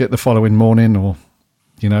just watch it the following morning or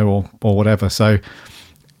whatever. So,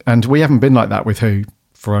 and we haven't been like that with Who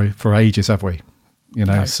for ages, have we?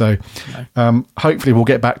 No. So hopefully we'll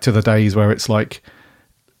get back to the days where it's like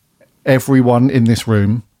everyone in this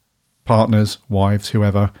room, partners, wives,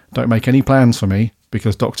 whoever, don't make any plans for me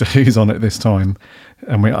because Doctor Who's on at this time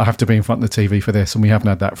and I have to be in front of the TV for this, and we haven't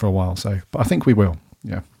had that for a while. So, but I think we will.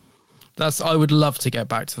 Yeah. I would love to get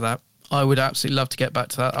back to that. I would absolutely love to get back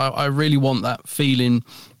to that. I really want that feeling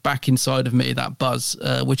back inside of me, that buzz,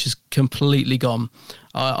 which is completely gone.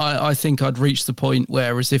 I think I'd reached the point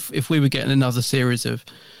where, as if we were getting another series of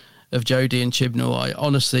Jodie and Chibnall, I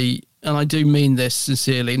honestly, and I do mean this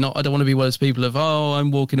sincerely, I don't want to be one of those people of,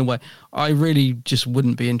 I'm walking away. I really just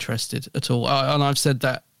wouldn't be interested at all. And I've said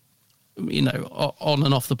that, on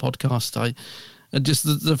and off the podcast. Just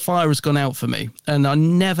the fire has gone out for me, and I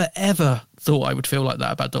never ever thought I would feel like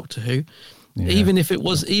that about Doctor Who. Yeah. Even if it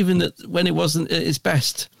was, when it wasn't at its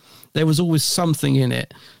best, there was always something in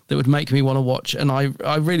it that would make me want to watch. And I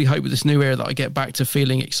really hope with this new era that I get back to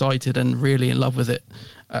feeling excited and really in love with it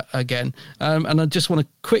again. And I just want to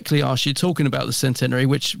quickly ask you, talking about the centenary,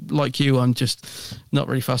 which, like you, I'm just not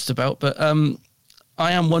really fussed about, but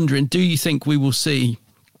I am wondering, do you think we will see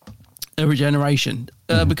a regeneration?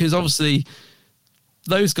 Because obviously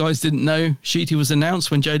those guys didn't know Ncuti was announced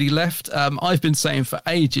when Jodie left. I've been saying for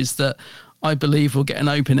ages that I believe we'll get an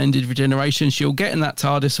open-ended regeneration. She'll get in that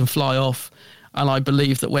TARDIS and fly off. And I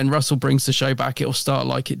believe that when Russell brings the show back, it'll start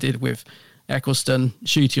like it did with Eccleston.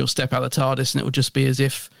 Ncuti will step out of the TARDIS and it will just be as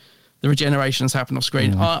if the regeneration has happened off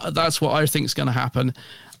screen. That's what I think is going to happen.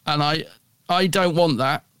 And I don't want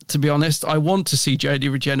that, to be honest. I want to see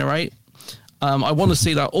Jodie regenerate. I want to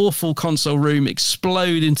see that awful console room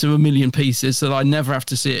explode into a million pieces so that I never have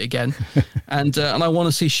to see it again. And I want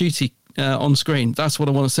to see Ncuti on screen. That's what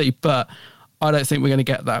I want to see. But I don't think we're going to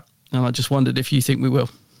get that. And I just wondered if you think we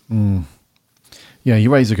will. Yeah,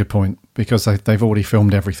 you raise a good point, because they've already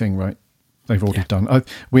filmed everything, right? They've already done.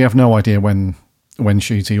 We have no idea when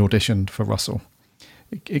Ncuti auditioned for Russell.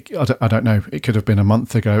 I don't know. It could have been a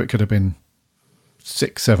month ago. It could have been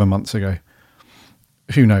 6-7 months ago.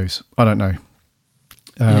 Who knows? I don't know.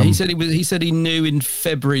 He said he knew in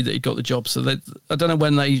February that he got the job. So I don't know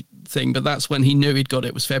when they think, but that's when he knew he'd got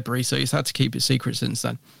it, was February. So he's had to keep it secret since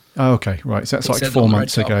then. Oh, okay, right. So that's like 4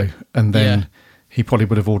 months ago, and then he probably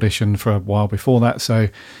would have auditioned for a while before that. So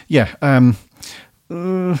yeah, I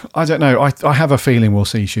don't know. I have a feeling we'll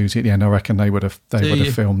see Ncuti at the end. I reckon they would have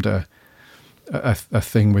filmed a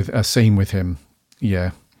thing with a scene with him.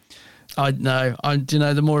 Yeah, I know.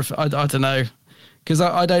 The more I don't know. Because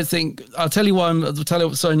I don't think, I'll tell you why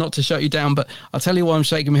sorry, not to shut you down, but I'll tell you why I'm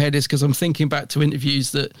shaking my head is because I'm thinking back to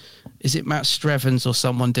interviews that, is it Matt Strevens or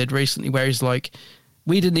someone did recently, where he's like,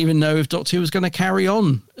 we didn't even know if Doctor Who was going to carry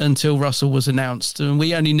on until Russell was announced, and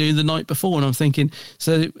we only knew the night before. And I'm thinking,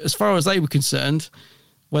 so as far as they were concerned,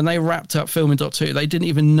 when they wrapped up filming Doctor Who, they didn't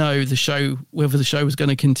even know whether the show was going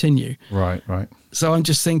to continue. Right. So I'm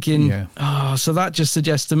just thinking, so that just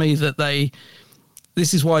suggests to me that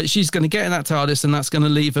this is why she's going to get in that TARDIS, and that's going to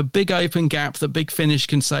leave a big open gap that Big Finish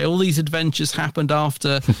can say all these adventures happened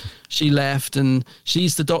after she left, and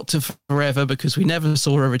she's the Doctor forever because we never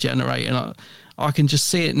saw her regenerate. And I can just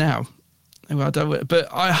see it now. But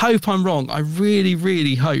I hope I'm wrong. I really,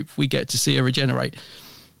 really hope we get to see her regenerate.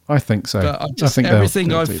 I think so. But I think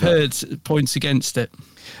everything I've heard points against it.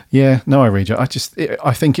 Yeah, no, I read you.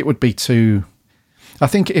 I think it would be too. I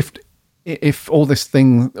think if all this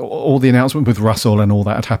thing, all the announcement with Russell and all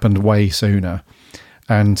that had happened way sooner,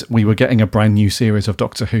 and we were getting a brand new series of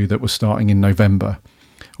Doctor Who that was starting in November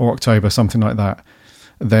or October, something like that,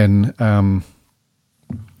 then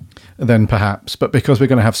perhaps. But because we're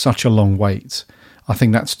going to have such a long wait, I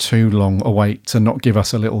think that's too long a wait to not give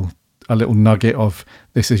us a little nugget of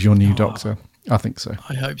this is your new Doctor. I think so.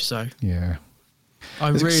 I hope so. Yeah.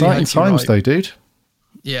 It's really exciting times, though, dude.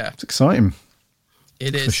 Yeah, it's exciting.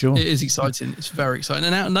 It is. For sure. It is exciting. It's very exciting.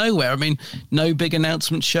 And out of nowhere, I mean, no big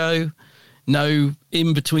announcement show, no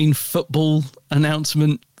in-between football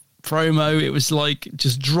announcement promo. It was like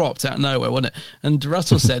just dropped out of nowhere, wasn't it? And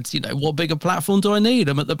Russell said, what bigger platform do I need?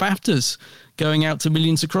 I'm at the BAFTAs going out to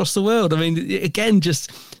millions across the world. I mean, again,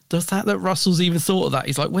 just does that Russell's even thought of that.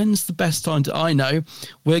 He's like, when's the best time I know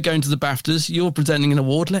we're going to the BAFTAs, you're presenting an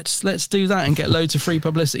award, let's do that and get loads of free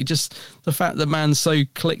publicity. Just the fact that man's so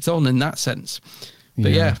clicked on in that sense.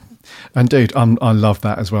 But yeah, And dude, I love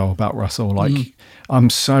that as well about Russell. Like, I'm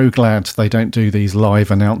so glad they don't do these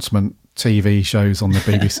live announcement TV shows on the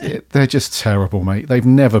BBC. They're just terrible, mate. They've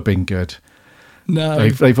never been good. No,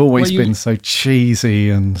 they've always been so cheesy.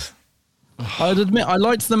 And I'd admit I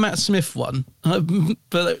liked the Matt Smith one,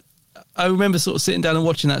 but I remember sort of sitting down and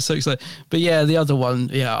watching that. So excited. But yeah, the other one,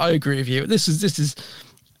 yeah, I agree with you. This is,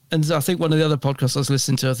 and I think one of the other podcasts I was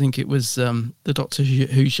listening to, I think it was the Doctor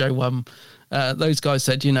Who show one. Those guys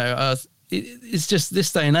said, it's just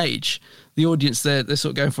this day and age, the audience they're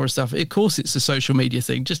sort of going for stuff. Of course, it's a social media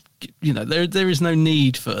thing. Just there is no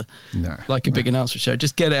need for a big announcement show.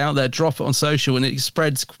 Just get it out there, drop it on social, and it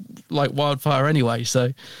spreads like wildfire anyway.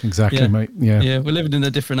 So exactly, mate. Yeah, we're living in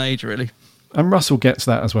a different age, really. And Russell gets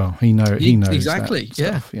that as well. He knows exactly.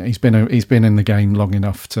 That yeah, he's been in the game long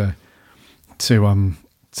enough to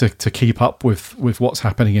keep up with what's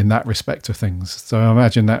happening in that respect of things. So I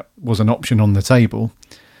imagine that was an option on the table.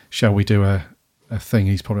 Shall we do a thing?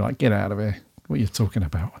 He's probably like, get out of here. What are you talking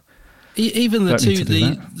about? Even the two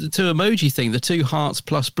emoji thing, the 2 hearts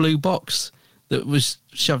plus blue box that was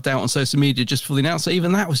shoved out on social media just for the announcement.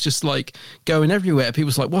 Even that was just like going everywhere.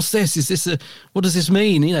 People's like, what's this? Is this what does this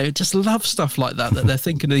mean? Just love stuff like that they're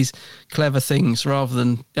thinking of these clever things rather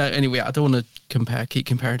than, anyway, I don't want to keep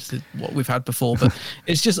comparing to what we've had before, but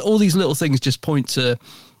it's just all these little things just point to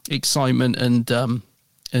excitement and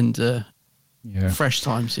fresh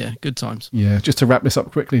times. Yeah. Good times. Yeah. Just to wrap this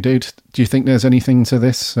up quickly, dude, do you think there's anything to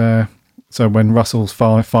this? So when Russell's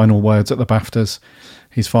final words at the BAFTAs,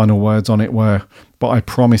 his final words on it were, but I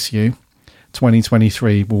promise you,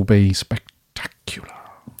 2023 will be spectacular.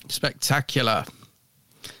 Spectacular.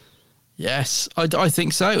 Yes, I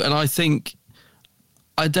think so. And I think,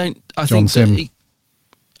 John Sim.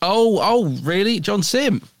 Really? John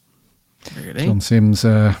Sim? Really? John Sim's,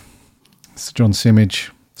 John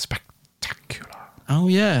Simage, spectacular. Oh,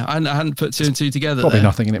 yeah. I hadn't put 2 and 2 together. Probably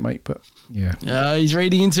nothing in it, mate, but yeah. He's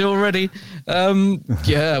reading into it already.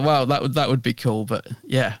 Yeah, wow, that would be cool, but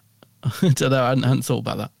yeah. I don't know, I hadn't thought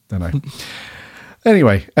about that. Don't know.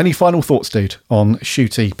 Anyway, any final thoughts, dude, on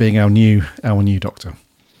Shooty being our new Doctor?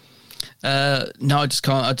 No, I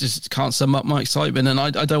just can't sum up my excitement, and I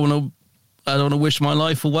don't want to wish my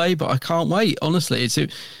life away, but I can't wait, honestly. I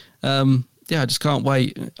just can't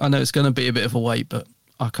wait. I know it's going to be a bit of a wait, but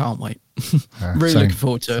I can't wait. Really looking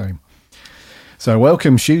forward to it. So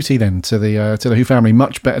welcome Shooty then to the Who family.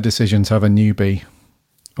 Much better decision to have a newbie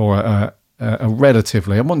or a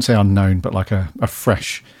relatively, I wouldn't say unknown, but like a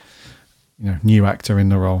fresh, new actor in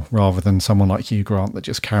the role, rather than someone like Hugh Grant that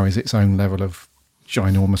just carries its own level of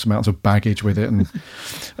ginormous amounts of baggage with it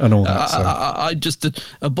and all that. I just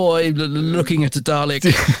a boy looking at a Dalek.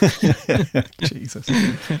 Jesus.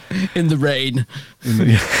 In the rain.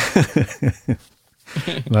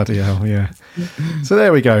 Bloody hell, yeah. So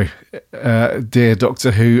there we go. Dear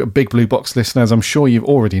Doctor Who, Big Blue Box listeners, I'm sure you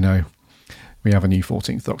already know we have a new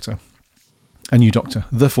 14th Doctor. A new Doctor,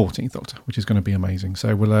 the 14th Doctor, which is going to be amazing.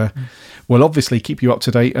 So we'll obviously keep you up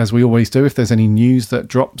to date, as we always do, if there's any news that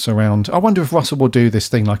drops around. I wonder if Russell will do this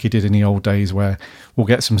thing like he did in the old days, where we'll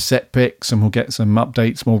get some set pics and we'll get some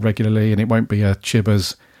updates more regularly, and it won't be a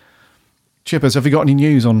Chibbers, have you got any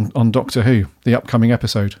news on Doctor Who, the upcoming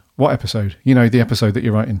episode? What episode? The episode that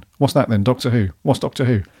you're writing. What's that then? Doctor Who? What's Doctor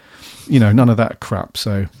Who? None of that crap.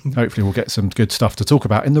 So hopefully we'll get some good stuff to talk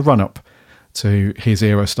about in the run-up to his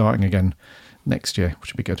era starting again next year,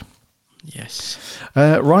 which would be good. Yes.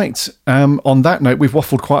 Right. On that note, we've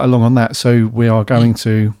waffled quite a long on that, so we are going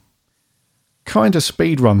to kind of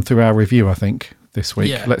speed run through our review, I think, this week.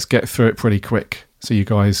 Yeah. Let's get through it pretty quick so you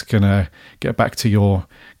guys can get back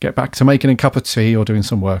to making a cup of tea or doing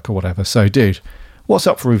some work or whatever. So, dude, what's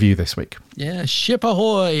up for review this week? Yeah, ship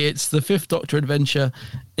ahoy! It's the 5th Doctor adventure,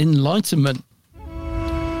 Enlightenment.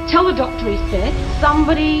 Tell the Doctor, he said,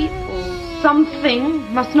 somebody or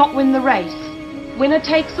something must not win the race. Winner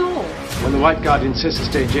takes all. When the White Guard insists it's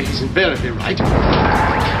danger, he's invariably right.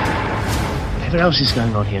 Whatever else is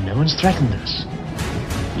going on here, no one's threatened us.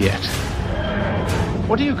 Yet.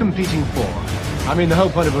 What are you competing for? I mean, the whole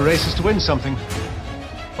point of a race is to win something.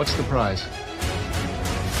 What's the prize?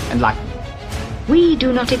 Enlightenment. We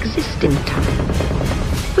do not exist in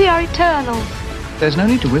time. We are eternal. There's no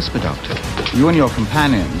need to whisper, Doctor. You and your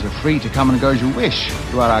companions are free to come and go as you wish.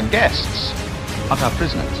 You are our guests, not our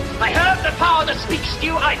prisoners. I heard the power that speaks to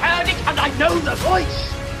you. I heard it, and I know the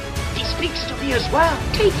voice. He speaks to me as well.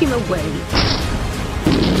 Take him away.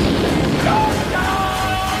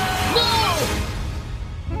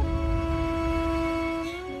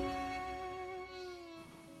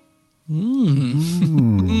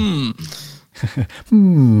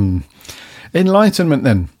 Enlightenment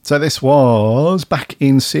then. So this was back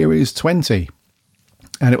in series 20.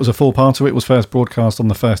 And it was a 4-parter. It was first broadcast on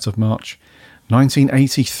the 1st of March,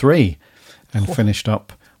 1983. And finished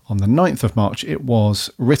up on the 9th of March. It was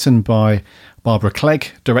written by Barbara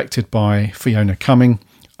Clegg, directed by Fiona Cumming,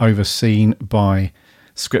 overseen by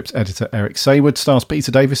script editor Eric Sayward. Stars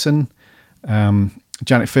Peter Davison,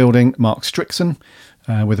 Janet Fielding, Mark Strickson,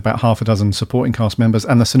 with about half a dozen supporting cast members.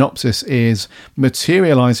 And the synopsis is: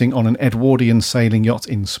 materialising on an Edwardian sailing yacht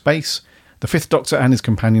in space, the Fifth Doctor and his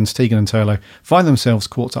companions Tegan and Turlough find themselves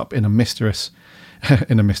caught up in a mysterious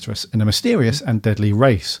and deadly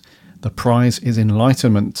race. The prize is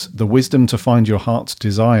enlightenment, the wisdom to find your heart's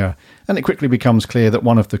desire. And it quickly becomes clear that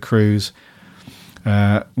one of the crew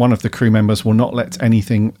members will not let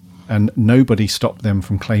anything and nobody stop them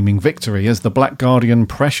from claiming victory. As the Black Guardian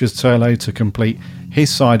pressures Turlough to complete his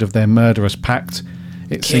side of their murderous pact,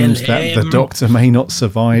 it seems that the Doctor may not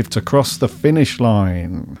survive to cross the finish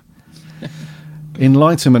line.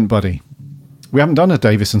 Enlightenment, buddy. We haven't done a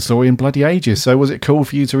Davison story in bloody ages, so was it cool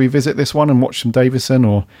for you to revisit this one and watch some Davison,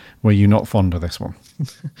 or were you not fond of this one?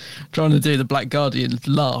 Trying to do the Black Guardian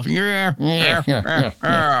laugh. I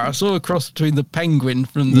saw a cross between the Penguin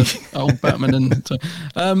from the old Batman and...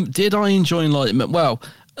 did I enjoy Enlightenment? Well,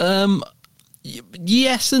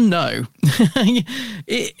 yes and no.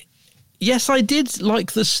 Yes, I did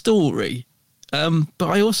like the story. But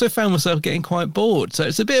I also found myself getting quite bored. So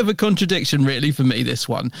it's a bit of a contradiction, really, for me, this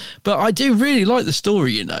one. But I do really like the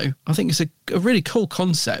story, you know. I think it's a really cool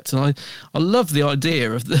concept. And I love the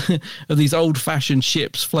idea of of these old-fashioned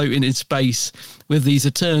ships floating in space with these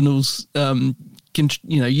Eternals,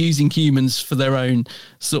 using humans for their own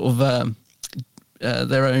sort of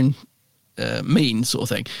means sort of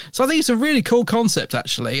thing. So I think it's a really cool concept,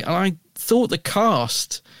 actually. And I thought the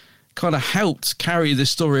cast kind of helped carry this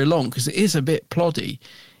story along, because it is a bit ploddy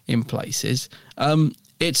in places.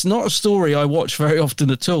 It's not a story I watch very often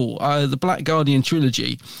at all. The Black Guardian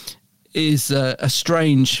trilogy is a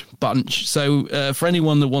strange bunch. So for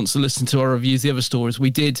anyone that wants to listen to our reviews, the other stories, we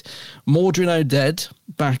did Mordrin O'Dead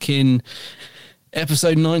back in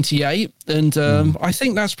episode 98, and I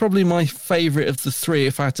think that's probably my favourite of the three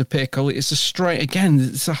if I had to pick.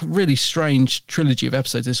 It's a really strange trilogy of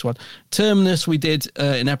episodes, this one. Terminus we did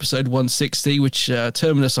in episode 160, which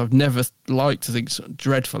Terminus I've never liked. I think it's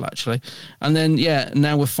dreadful, actually. And then,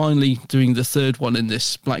 now we're finally doing the third one in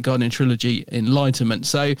this Black Guardian trilogy, Enlightenment.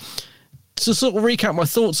 So to sort of recap my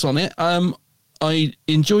thoughts on it, I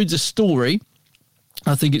enjoyed the story.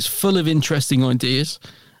 I think it's full of interesting ideas.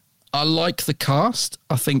 I like the cast.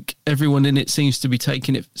 I think everyone in it seems to be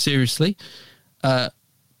taking it seriously.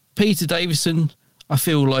 Peter Davison, I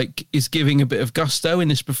feel like, is giving a bit of gusto in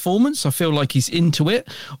his performance. I feel like he's into it,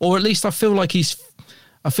 or at least I feel like he's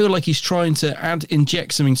trying to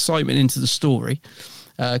inject some excitement into the story,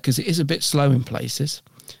 because it is a bit slow in places.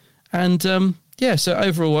 And so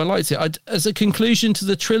overall I liked it. As a conclusion to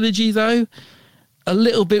the trilogy, though, a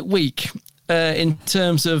little bit weak. In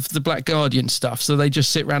terms of the Black Guardian stuff. So they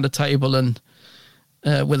just sit around a table and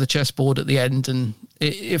with a chessboard at the end, and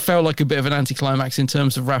it felt like a bit of an anticlimax in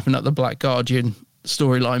terms of wrapping up the Black Guardian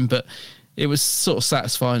storyline, but it was sort of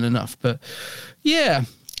satisfying enough. But yeah,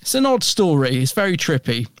 it's an odd story. It's very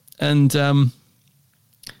trippy, and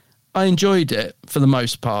I enjoyed it for the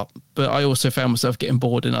most part, but I also found myself getting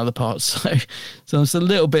bored in other parts. So it's a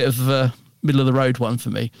little bit of a middle of the road one for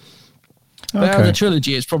me. But out of the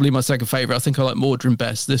trilogy, it's probably my second favourite. I think I like Mordrin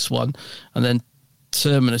best, this one. And then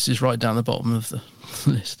Terminus is right down the bottom of the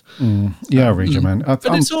list. Yeah, I read you, man. But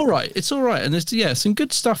it's all right. It's all right. And there's some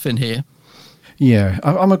good stuff in here. Yeah,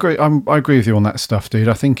 I agree with you on that stuff, dude.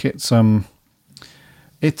 I think it's not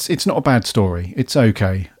a bad story. It's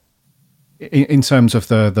okay. In terms of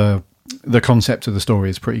the concept of the story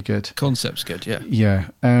is pretty good. Concept's good, yeah. Yeah,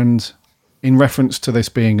 and in reference to this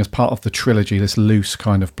being as part of the trilogy, this loose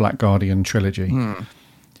kind of Black Guardian trilogy,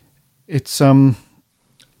 it's I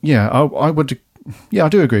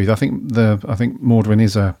do agree. I think Mordrin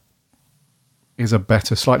is a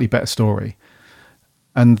better, slightly better story,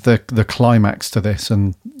 and the climax to this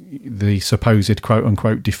and the supposed quote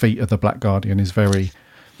unquote defeat of the Black Guardian is very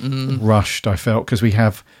rushed. I felt, because we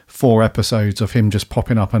have 4 episodes of him just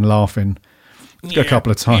popping up and laughing a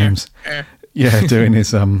couple of times. Yeah, doing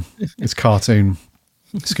his cartoon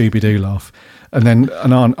Scooby-Doo laugh. And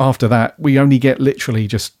after that, we only get literally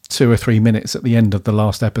just 2 or 3 minutes at the end of the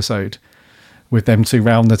last episode with them two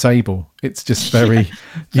round the table. It's just very,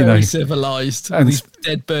 very civilised. And these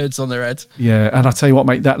dead birds on their head. Yeah, and I tell you what,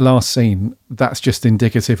 mate, that last scene, that's just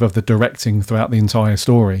indicative of the directing throughout the entire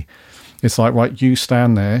story. It's like, right, you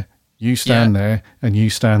stand there, and you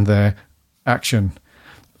stand there, action.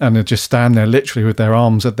 and they just stand there literally with their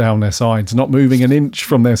arms down their sides, not moving an inch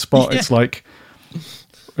from their spot. It's like,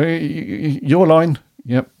 your line.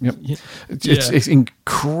 Yep. It's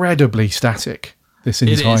incredibly static, this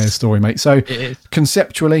entire story, mate. So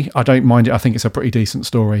conceptually, I don't mind it. I think it's a pretty decent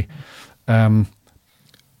story. In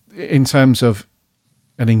terms of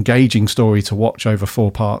an engaging story to watch over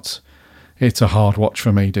 4 parts, it's a hard watch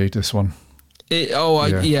for me, dude, this one.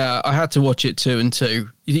 I had to watch it 2 and 2.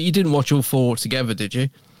 You didn't watch all 4 together, did you?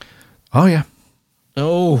 Oh, yeah.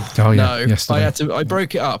 Oh yeah. No, Yesterday. I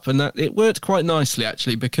broke it up, and it worked quite nicely,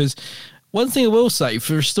 actually, because one thing I will say,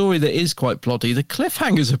 for a story that is quite plotty, the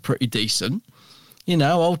cliffhangers are pretty decent. You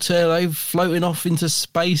know, old Turlo floating off into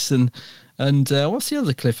space, and what's the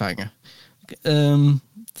other cliffhanger?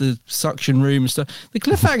 The suction room and stuff. The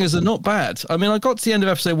cliffhangers are not bad. I mean, I got to the end of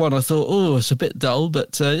episode 1, I thought, oh, it's a bit dull,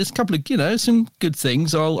 but there's a couple of, some good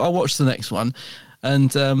things. I'll watch the next one.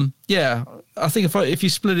 And I think if you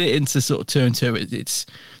split it into sort of 2 and 2, it's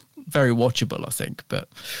very watchable, I think, but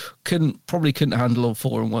probably couldn't handle all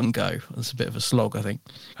 4 in one go. That's a bit of a slog, I think,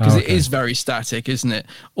 because it is very static, isn't it?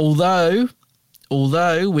 Although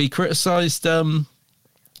we criticised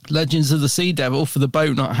Legends of the Sea Devil for the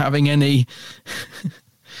boat not having any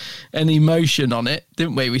motion on it,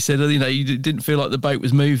 didn't we? We said, you didn't feel like the boat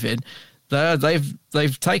was moving.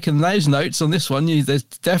 They've taken those notes on this one. There's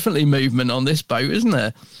definitely movement on this boat, isn't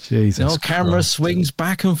there? Jesus, the camera swings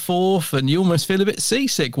back and forth, and you almost feel a bit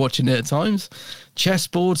seasick watching it at times.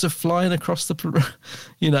 Chessboards are flying across the,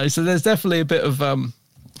 So there's definitely a bit of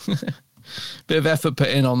effort put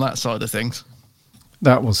in on that side of things.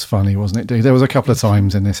 That was funny, wasn't it, dude? There was a couple of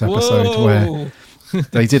times in this episode where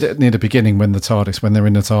they did it near the beginning when they're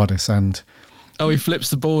in the TARDIS, and he flips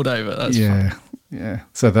the board over. That's fun. Yeah.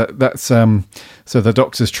 So that's so the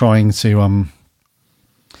Doctor's trying to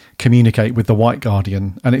communicate with the White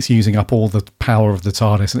Guardian, and it's using up all the power of the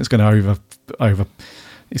TARDIS, and it's going to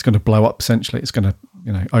it's going to blow up. Essentially, it's going to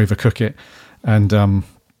overcook it, and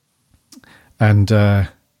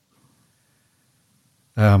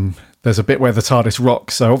there's a bit where the TARDIS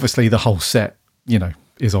rocks. So obviously the whole set,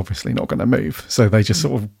 is obviously not going to move. So they just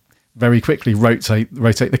sort of very quickly rotate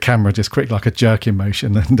the camera just quick, like a jerking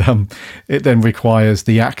motion, and it then requires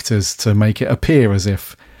the actors to make it appear as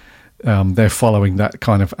if they're following that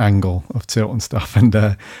kind of angle of tilt and stuff. And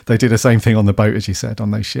they do the same thing on the boat, as you said,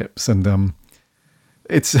 on those ships. And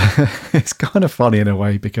it's it's kind of funny in a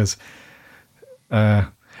way, because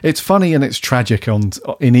it's funny and it's tragic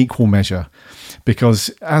in equal measure, because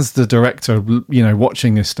as the director,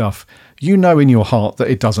 watching this stuff, in your heart that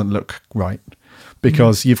it doesn't look right,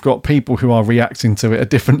 because you've got people who are reacting to it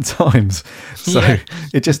at different times. So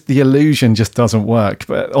the illusion just doesn't work.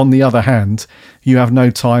 But on the other hand, you have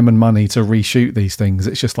no time and money to reshoot these things.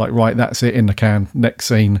 It's just like, right, that's it, in the can, next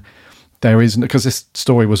scene. There isn't, because this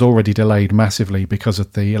story was already delayed massively because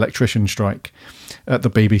of the electrician strike at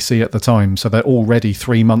the BBC at the time. So they're already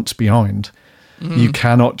 3 months behind. You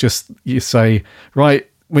cannot you say, right,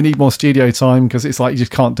 we need more studio time, because it's like you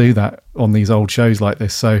just can't do that on these old shows like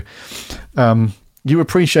this. So you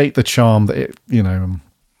appreciate the charm that it,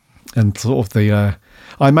 and sort of the.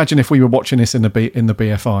 I imagine if we were watching this in the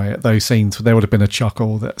BFI at those scenes, there would have been a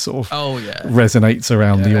chuckle that sort of resonates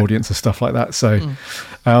around the audience and stuff like that. So,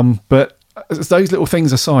 but those little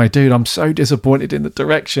things aside, dude, I'm so disappointed in the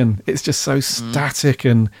direction. It's just so static,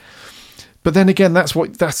 but then again, that's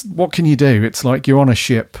what can you do? It's like you're on a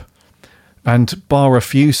ship. And bar a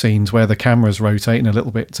few scenes where the camera's rotating a little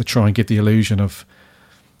bit to try and give the illusion of,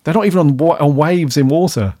 they're not even on waves in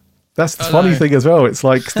water. That's the funny thing as well. It's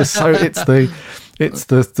like it's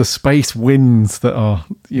the space winds that are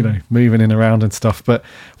moving in around and stuff. But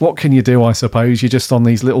what can you do? I suppose you're just on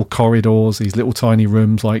these little corridors, these little tiny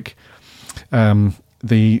rooms, like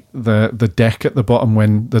the deck at the bottom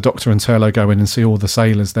when the Doctor and Turlo go in and see all the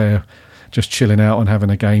sailors there just chilling out and having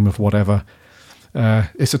a game of whatever.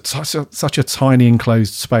 It's such a tiny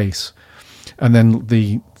enclosed space, and then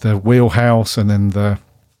the wheelhouse, and then there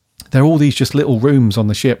are all these just little rooms on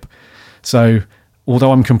the ship. So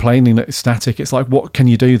although I'm complaining that it's static, it's like, what can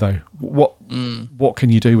you do though? What can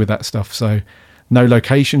you do with that stuff? So no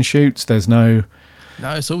location shoots. There's no.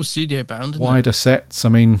 It's all studio bound. Wider sets. I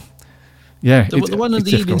mean, the one in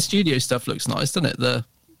the evening studio stuff looks nice, doesn't it?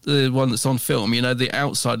 The one that's on film, the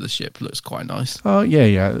outside of the ship looks quite nice. Oh,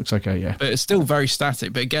 yeah, it looks okay, yeah. But it's still very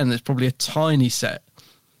static. But again, there's probably a tiny set.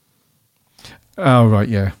 Oh, right,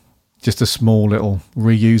 yeah. Just a small little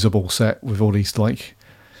reusable set with all these, I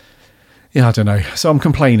don't know. So I'm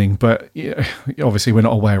complaining, but obviously we're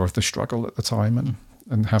not aware of the struggle at the time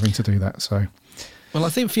and having to do that. So, Well, I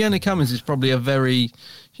think Fiona Cummins is probably a very.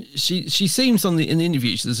 She seems in the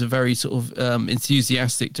interviews as a very sort of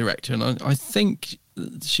enthusiastic director, and I think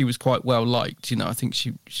she was quite well liked. I think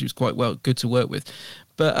she was quite good to work with,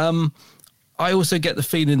 but I also get the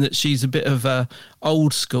feeling that she's a bit of a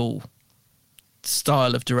old school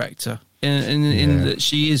style of director. In that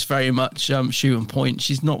she is very much shoot and point.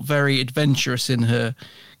 She's not very adventurous in her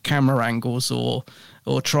camera angles or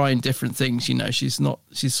trying different things. She's sort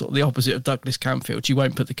of the opposite of Douglas Camfield. She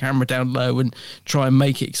won't put the camera down low and try and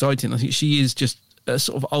make it exciting. I think she is just a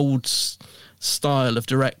sort of old style of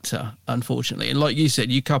director, unfortunately. And like you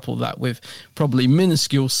said, you couple that with probably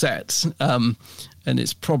minuscule sets, and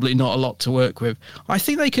it's probably not a lot to work with. I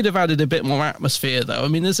think they could have added a bit more atmosphere, though. I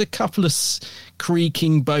mean, there's a couple of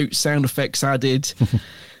creaking boat sound effects added,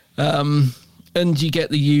 and you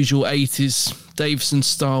get the usual 80s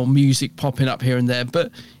Davison-style music popping up here and there.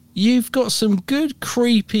 But you've got some good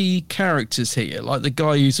creepy characters here, like the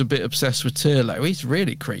guy who's a bit obsessed with Turlo. He's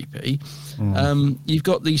really creepy. You've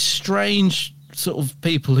got these strange sort of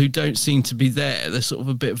people who don't seem to be there. They're sort of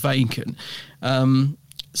a bit vacant.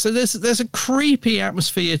 So there's a creepy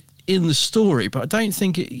atmosphere in the story, but I don't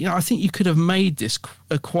think I think you could have made this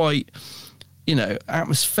a quite,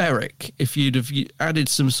 atmospheric if you'd have added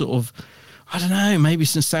some sort of, I don't know, maybe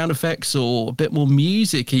some sound effects or a bit more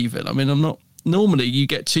music even. I mean, normally you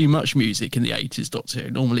get too much music in the 80s Doctor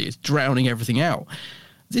Who. Normally it's drowning everything out.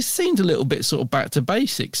 This seemed a little bit sort of back to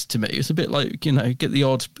basics to me. It's a bit like, get the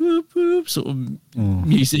odd boop, boop sort of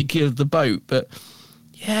music of the boat, but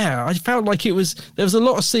yeah, I felt like there was a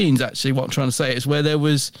lot of scenes, actually, what I'm trying to say is where there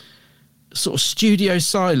was sort of studio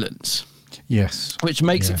silence. Yes. Which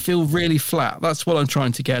makes it feel really flat. That's what I'm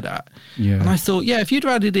trying to get at. Yeah. And I thought, if you'd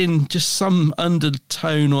added in just some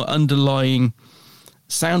undertone or underlying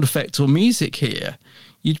sound effect or music here,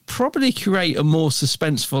 you'd probably create a more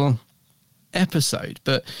suspenseful episode.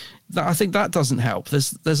 But I think that doesn't help.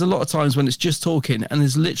 There's a lot of times when it's just talking and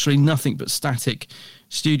there's literally nothing but static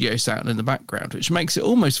studio sound in the background, which makes it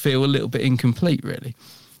almost feel a little bit incomplete, really.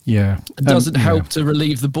 Yeah. It doesn't help to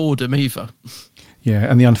relieve the boredom either.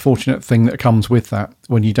 Yeah, and the unfortunate thing that comes with that,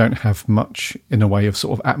 when you don't have much in a way of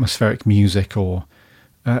sort of atmospheric music or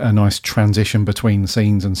a nice transition between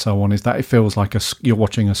scenes and so on, is that it feels like you're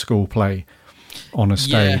watching a school play on a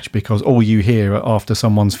stage, because all you hear after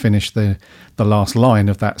someone's finished the last line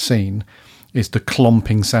of that scene is the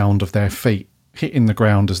clomping sound of their feet hitting the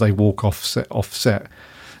ground as they walk off set.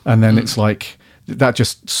 And then it's like, that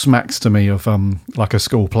just smacks to me of like a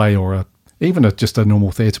school play or even just a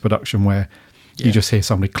normal theatre production where you just hear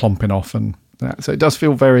somebody clomping off and that. So it does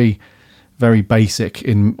feel very, very basic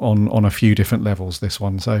on a few different levels, this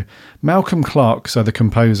one. So Malcolm Clarke, so the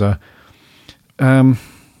composer,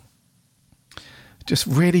 just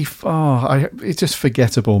really it's just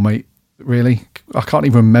forgettable, mate, really. I can't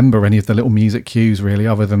even remember any of the little music cues, really,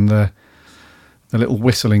 other than the little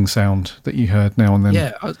whistling sound that you heard now and then.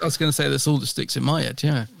 Yeah, I was going to say that's all that sticks in my head,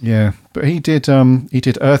 yeah. Yeah, but he did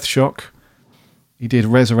Earthshock, he did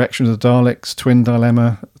Resurrection of the Daleks, Twin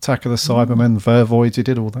Dilemma, Attack of the Cybermen, Vervoids, he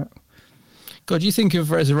did all that. God, you think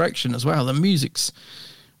of Resurrection as well, the music's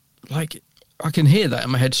like, I can hear that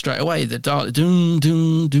in my head straight away, the Dalek, doom,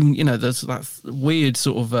 doom, doom, there's that weird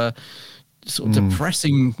sort of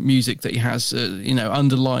depressing music that he has,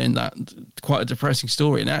 underlying that quite a depressing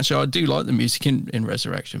story. And actually, I do like the music in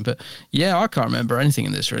Resurrection, but yeah, I can't remember anything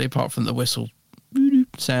in this really, apart from the whistle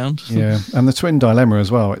sound. Yeah, and the Twin Dilemma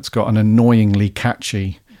as well. It's got an annoyingly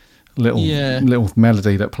catchy little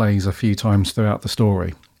melody that plays a few times throughout the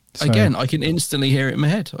story. So, again, I can instantly hear it in my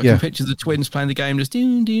head. I can picture the twins playing the game, just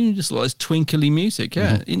just like this twinkly music.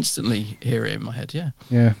 Yeah, instantly hear it in my head. Yeah.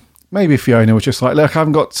 Yeah. Maybe Fiona was just like, look, I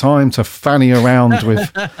haven't got time to fanny around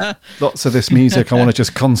with lots of this music. I want to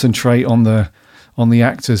just concentrate on the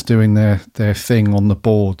actors doing their thing on the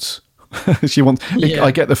boards.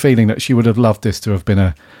 I get the feeling that she would have loved this to have been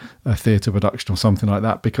a theatre production or something like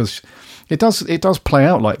that, because it does play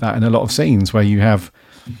out like that in a lot of scenes where you have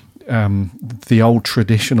the old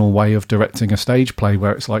traditional way of directing a stage play,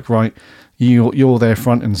 where it's like, right, you're there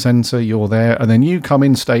front and centre, you're there, and then you come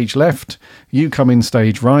in stage left, you come in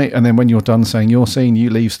stage right, and then when you're done saying your scene, you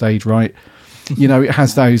leave stage right. It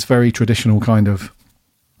has those very traditional kind of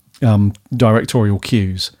directorial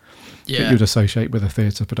cues that you'd associate with a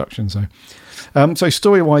theatre production. So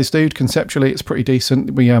story-wise, dude, conceptually, it's pretty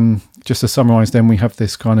decent. We just to summarise, then we have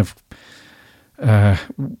this kind of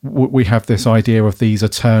we have this idea of these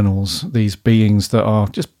Eternals, these beings that are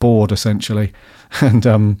just bored essentially,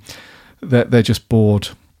 and they're just bored,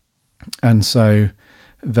 and so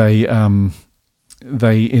they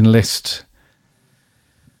enlist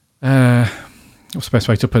what's the best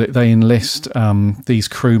way to put it? They enlist these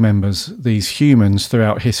crew members, these humans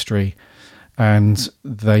throughout history, and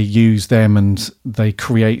they use them and they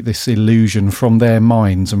create this illusion from their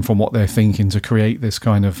minds and from what they're thinking to create this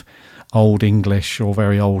kind of old English or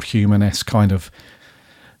very old human-esque kind of,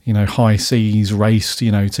 high seas race,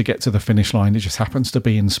 to get to the finish line. It just happens to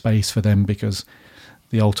be in space for them because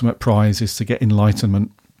the ultimate prize is to get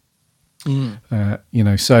enlightenment.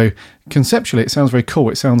 So conceptually it sounds very cool.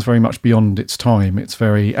 It sounds very much beyond its time. It's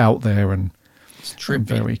very out there and it's trippy. And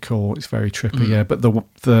very cool. It's very trippy, yeah. But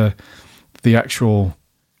the actual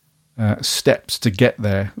steps to get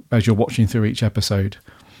there as you're watching through each episode,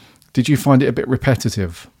 did you find it a bit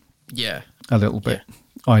repetitive? Yeah. A little bit. Yeah.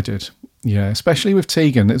 I did. Yeah, especially with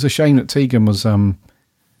Tegan. It's a shame that Tegan was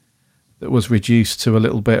reduced to a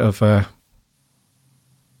little bit of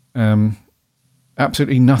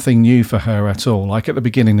absolutely nothing new for her at all. Like at the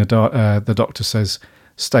beginning, the Doctor says,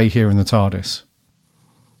 "Stay here in the TARDIS.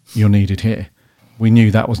 You're needed here." We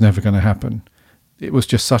knew that was never going to happen. It was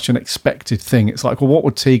just such an expected thing. It's like, well, what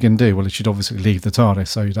would Tegan do? Well, she'd obviously leave the TARDIS,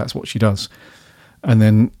 so that's what she does. And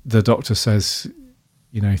then the Doctor says,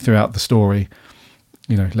 throughout the story,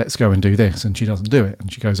 let's go and do this, and she doesn't do it,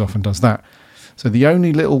 and she goes off and does that. So the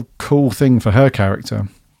only little cool thing for her character,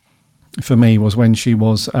 for me, was when she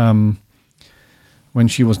was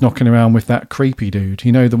knocking around with that creepy dude,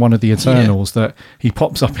 the one of the Eternals that he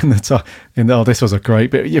pops up in the this was a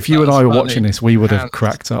great bit. If you and I were watching this, we would have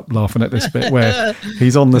cracked up laughing at this bit where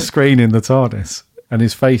he's on the screen in the TARDIS and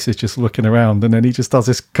his face is just looking around, and then he just does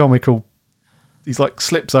this comical, he's like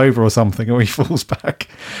slips over or something, or he falls back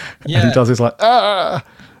and he does this like,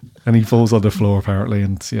 and he falls on the floor apparently.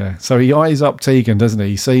 And so he eyes up Tegan, doesn't he?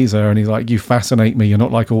 He sees her and he's like, "You fascinate me. You're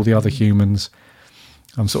not like all the other humans.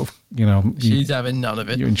 I'm sort of, she's having none of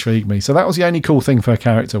it. You intrigue me." So that was the only cool thing for her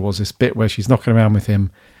character, was this bit where she's knocking around with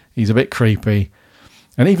him. He's a bit creepy.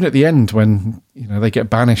 And even at the end when, they get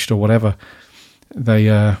banished or whatever, they,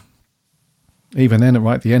 even then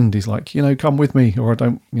right at the end, he's like, "Come with me," or "I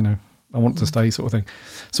don't, I want to stay," sort of thing.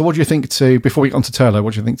 So what do you think before we get on to Turlo,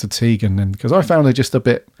 what do you think to Tegan then? Because I found her just a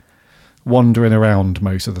bit wandering around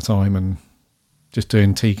most of the time and just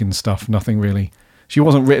doing Tegan stuff. Nothing really. She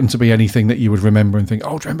wasn't written to be anything that you would remember and think,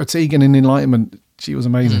 "Oh, do you remember Tegan in Enlightenment? She was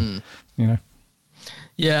amazing."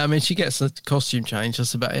 Yeah, I mean, she gets a costume change.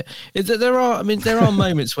 That's about it. There are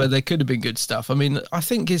moments where there could have been good stuff. I mean, I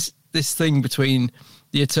think this thing between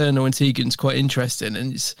the Eternal and Tegan's quite interesting,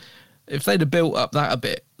 and if they'd have built up that a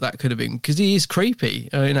bit, that could have been, because he is creepy.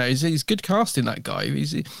 He's good casting, that guy.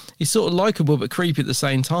 He's sort of likable but creepy at the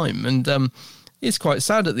same time, and it's quite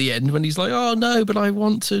sad at the end when he's like, "Oh no, but I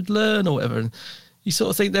want to learn," or whatever. And you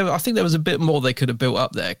sort of think I think there was a bit more they could have built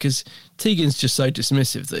up there, because Tegan's just so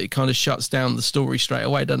dismissive that it kind of shuts down the story straight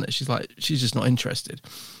away, doesn't it? She's just not interested.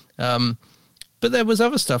 But there was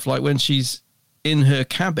other stuff, like when she's in her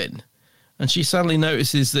cabin and she suddenly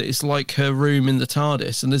notices that it's like her room in the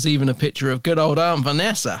TARDIS, and there's even a picture of good old Aunt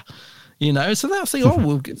Vanessa, So that thing,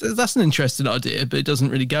 that's an interesting idea, but it doesn't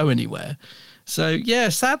really go anywhere. So yeah,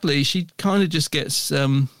 sadly, she kind of just gets.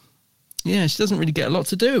 She doesn't really get a lot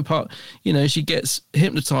to do apart, she gets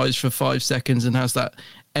hypnotized for 5 seconds and has that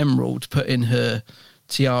emerald put in her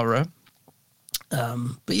tiara.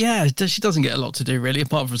 But yeah, she doesn't get a lot to do really,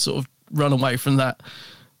 apart from sort of run away from that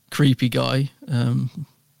creepy guy.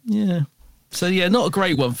 So yeah, not a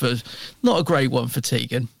great one for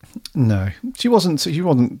Tegan. No, she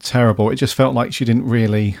wasn't terrible. It just felt like she didn't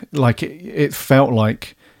really like it. It felt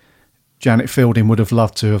like Janet Fielding would have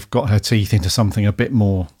loved to have got her teeth into something a bit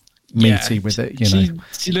more meaty with it,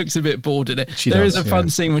 She looks a bit bored in it. There is a fun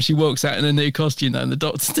scene when she walks out in a new costume, and the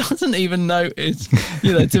Doctor doesn't even notice.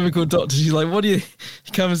 Typical Doctor. She's like, "What do you?"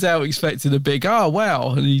 He comes out expecting a big, "Oh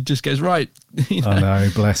wow," and he just goes, "Right." I know,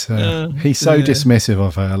 bless her. He's so dismissive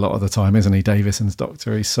of her a lot of the time, isn't he? Davison's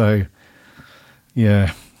Doctor. He's so,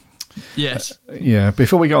 yeah. Yes.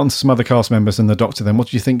 Before we get on to some other cast members and the Doctor, then what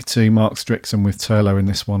do you think to Mark Strickson with Turlo in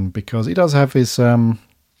this one? Because he does have his.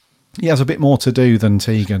 He has a bit more to do than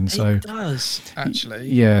Tegan. So he does, actually.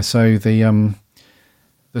 Yeah, so the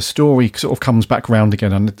story sort of comes back round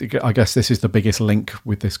again, and I guess this is the biggest link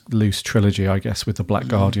with this loose trilogy, I guess, with the Black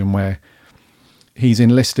Guardian, where he's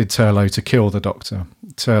enlisted Turlo to kill the Doctor.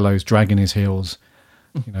 Turlo's dragging his heels,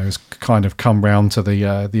 has kind of come round to the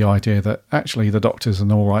idea that actually the Doctor's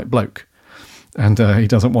an all right bloke, and he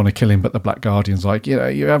doesn't want to kill him, but the Black Guardian's like,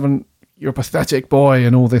 you're a pathetic boy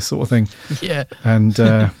and all this sort of thing. Yeah.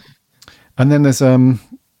 And then there's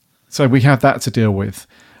so we have that to deal with,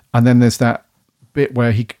 and then there's that bit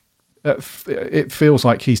where it feels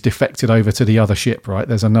like he's defected over to the other ship, right?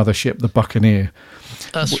 There's another ship, the Buccaneer.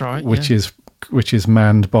 That's right. Which is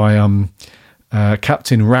manned by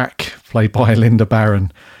Captain Rack, played by Linda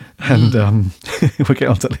Barron. And we'll get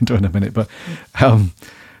on to Linda in a minute. But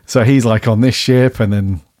so he's like on this ship, and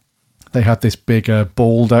then they had this big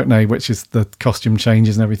ball, don't they, which is the costume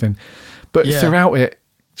changes and everything. But throughout it,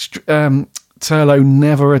 Turlough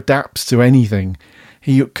never adapts to anything.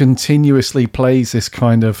 He continuously plays this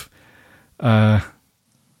kind of,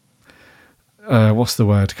 what's the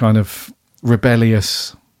word? Kind of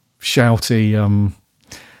rebellious, shouty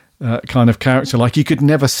kind of character. Like, you could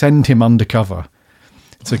never send him undercover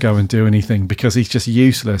to go and do anything because he's just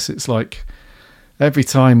useless. It's like every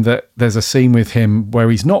time that there's a scene with him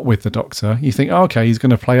where he's not with the Doctor, you think, oh, okay, he's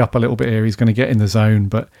going to play up a little bit here. He's going to get in the zone,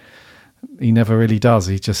 but he never really does.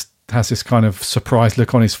 He just has this kind of surprised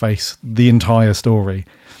look on his face the entire story.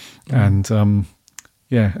 And and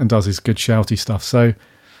does his good shouty stuff. So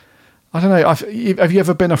I don't know. Have you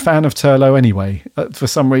ever been a fan of Turlough anyway? For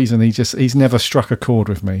some reason, he's never struck a chord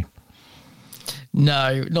with me.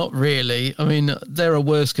 No, not really. I mean, there are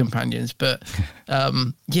worse companions, but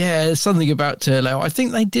there's something about Turlough. I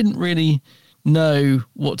think they didn't really know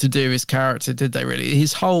what to do with his character, did they really?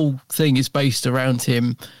 His whole thing is based around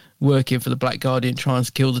him working for the Black Guardian, trying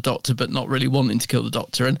to kill the Doctor, but not really wanting to kill the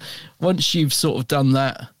Doctor. And once you've sort of done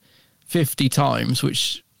that 50 times,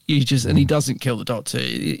 which and he doesn't kill the Doctor,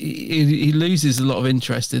 he loses a lot of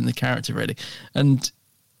interest in the character, really. And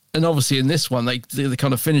obviously in this one, they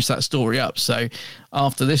kind of finish that story up. So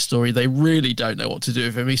after this story, they really don't know what to do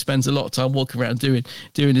with him. He spends a lot of time walking around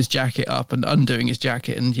doing his jacket up and undoing his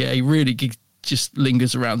jacket. And he really just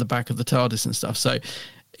lingers around the back of the TARDIS and stuff. So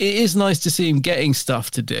it is nice to see him getting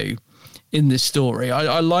stuff to do in this story.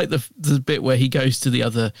 I like the bit where he goes to the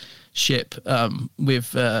other ship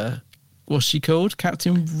with... what's she called?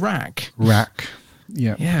 Captain Rack. Rack.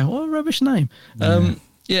 Yeah. Yeah, what a rubbish name.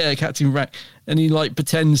 Captain Rack. And he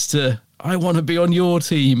pretends to, I want to be on your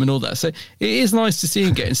team and all that. So it is nice to see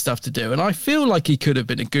him getting stuff to do. And I feel like he could have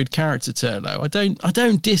been a good character, Turlough. I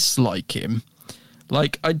don't dislike him.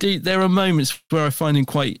 Like I do. There are moments where I find him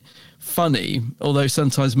quite funny, although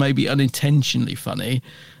sometimes maybe unintentionally funny.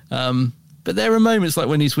 But there are moments like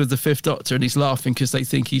when he's with the Fifth Doctor and he's laughing because they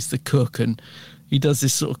think he's the cook, and he does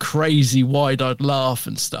this sort of crazy wide-eyed laugh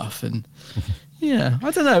and stuff. And yeah,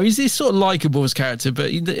 I don't know. He's sort of likable as character,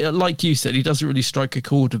 but like you said, he doesn't really strike a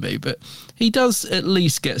chord with me. But he does at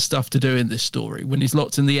least get stuff to do in this story. When he's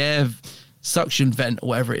locked in the air suction vent or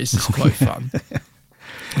whatever it is, it's quite fun.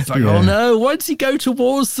 It's like, oh no, why does he go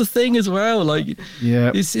towards the thing as well? Like,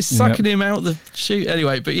 it's sucking him out the chute.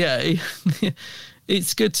 Anyway, but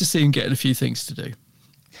it's good to see him getting a few things to do.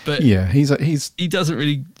 But he doesn't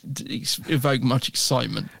really evoke much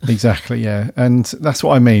excitement. Exactly, yeah, and that's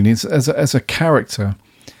what I mean. It's as a character,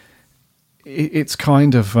 it's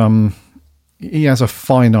kind of he has a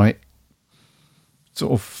finite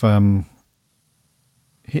sort of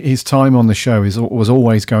his time on the show was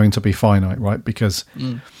always going to be finite, right? Because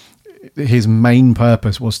his main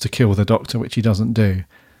purpose was to kill the Doctor, which he doesn't do,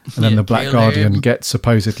 and then the Black Guardian gets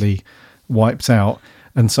supposedly wiped out,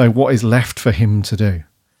 and so what is left for him to do?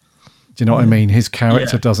 Do you know what I mean? His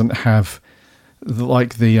character doesn't have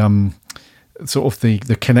the sort of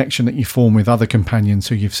the connection that you form with other companions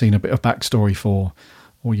who you've seen a bit of backstory for,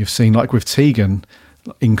 or you've seen, like with Tegan.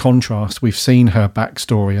 In contrast, we've seen her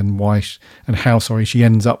backstory and why and how she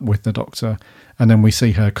ends up with the Doctor, and then we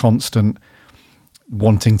see her constant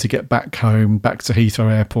wanting to get back home, back to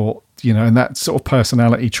Heathrow Airport. You know, and that sort of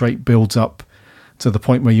personality trait builds up to the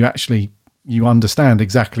point where you understand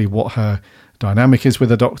exactly what her dynamic is with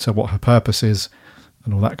the Doctor, what her purpose is,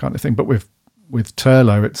 and all that kind of thing. But with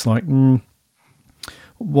Turlough, it's like,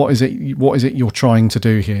 what is it you're trying to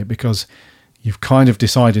do here? Because you've kind of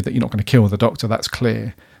decided that you're not going to kill the Doctor. That's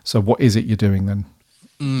clear. So what is it you're doing then?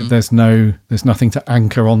 There's nothing to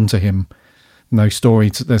anchor onto him. No story.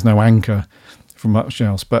 There's no anchor from much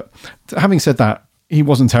else. But having said that, he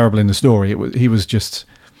wasn't terrible in the story. He was just,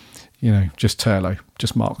 just Turlough,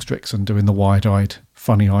 just Mark Strickson doing the wide-eyed,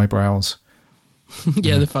 funny eyebrows.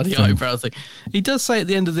 The funny eyebrow thing. He does say at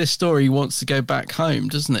the end of this story he wants to go back home,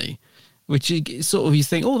 doesn't he? Which you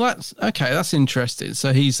think, oh, that's okay, that's interesting.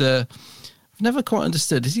 So he's I've never quite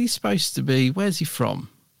understood. Is he supposed to be? Where's he from?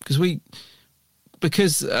 Because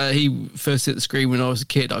he first hit the screen when I was a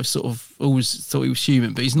kid, I sort of always thought he was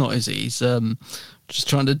human, but he's not, is he? He's just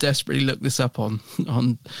trying to desperately look this up on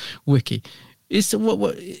Wiki. Where's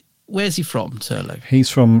he from, Turlough? He's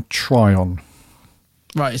from Tryon.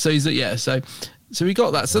 Right, so so we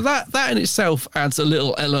got that. So that in itself adds a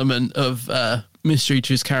little element of mystery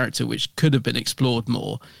to his character, which could have been explored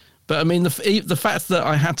more. But I mean, the fact that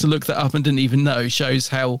I had to look that up and didn't even know shows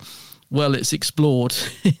how well it's explored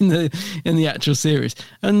in the actual series.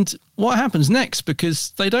 And what happens next,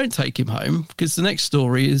 because they don't take him home, because the next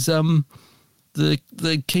story is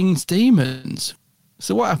the King's Demons.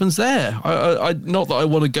 So what happens there? I not that I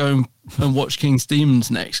want to go and watch King's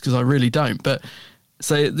Demons next, because I really don't, but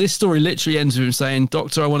so this story literally ends with him saying,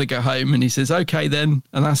 "Doctor, I want to go home," and he says, "Okay then,"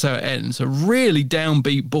 and that's how it ends. A really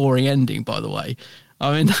downbeat, boring ending, by the way.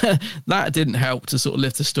 I mean, that didn't help to sort of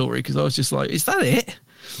lift the story, because I was just like, is that it?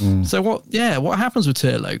 So what happens with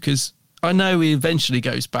Turlo? Because I know he eventually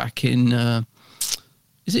goes back in,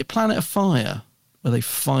 is it Planet of Fire, where they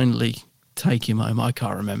finally take him home? I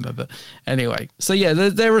can't remember. But anyway, so yeah,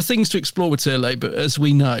 there are things to explore with Turlo, but as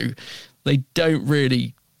we know, they don't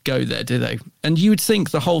really go there, do they? And you would think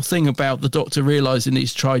the whole thing about the Doctor realising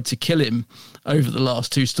he's tried to kill him over the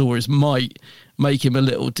last 2 stories might make him a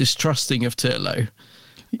little distrusting of Turlo.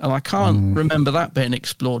 And I can't remember that being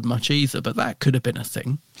explored much either, but that could have been a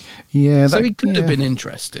thing. Yeah, so he could have been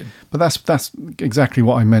interesting. But that's exactly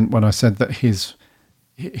what I meant when I said that his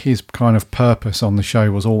kind of purpose on the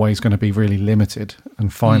show was always going to be really limited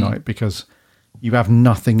and finite, because you have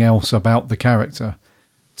nothing else about the character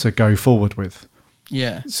to go forward with.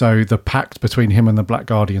 Yeah. So the pact between him and the Black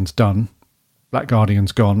Guardian's done. Black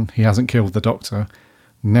Guardian's gone. He hasn't killed the Doctor.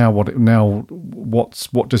 Now what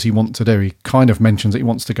does he want to do? He kind of mentions that he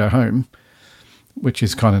wants to go home, which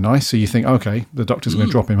is kind of nice. So you think, okay, the Doctor's going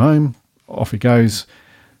to drop him home. Off he goes.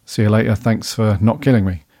 See you later. Thanks for not killing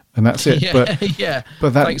me. And that's it. Yeah,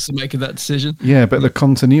 but thanks for making that decision. Yeah, but the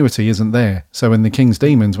continuity isn't there. So in the King's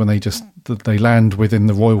Demons, when they land within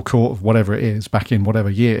the royal court of whatever it is, back in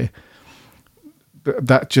whatever year,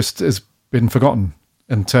 that just has been forgotten.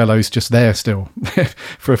 And Turlo's just there still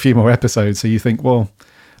for a few more episodes. So you think, well,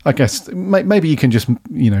 I guess maybe you can just,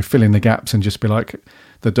 fill in the gaps and just be like,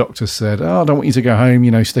 the Doctor said, I don't want you to go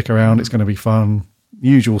home, stick around. It's going to be fun.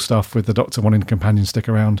 Usual stuff with the Doctor wanting a companion stick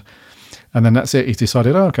around. And then that's it. He's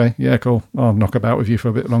decided, okay, yeah, cool. I'll knock about with you for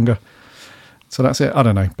a bit longer. So that's it. I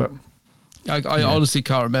don't know, but I honestly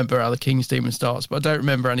can't remember how the King's Demon starts, but I don't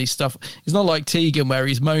remember any stuff. It's not like Tegan where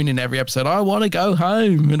he's moaning every episode, I want to go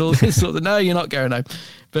home and all this sort of, no, you're not going home.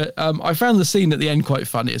 But I found the scene at the end quite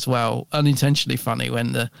funny as well, unintentionally funny,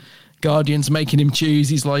 when the Guardian's making him choose.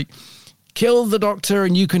 He's like, kill the Doctor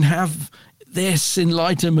and you can have this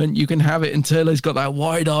enlightenment, you can have it. And Turlo's got that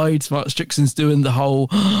wide-eyed, Mark Strickson's doing the whole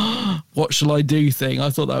what shall I do thing. I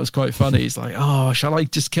thought that was quite funny. He's like, shall I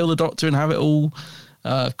just kill the Doctor and have it all?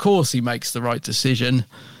 Of course he makes the right decision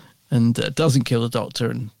and doesn't kill the Doctor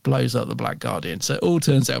and blows up the Black Guardian. So it all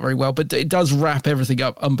turns out very well, but it does wrap everything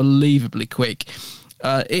up unbelievably quick.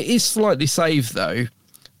 It is slightly saved, though,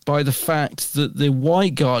 by the fact that the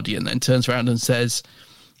White Guardian then turns around and says,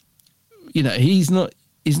 he's not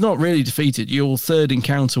really defeated. Your third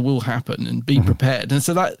encounter will happen and be prepared. And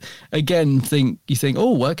so that, again, you think,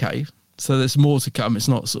 oh, okay, so there's more to come. It's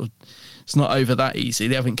not over that easy.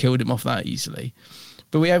 They haven't killed him off that easily.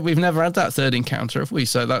 But we've never had that third encounter, have we?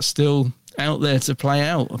 So that's still out there to play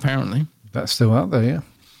out, apparently. That's still out there, yeah.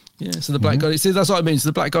 Yeah, so the Black Guardian... See, that's what I mean. So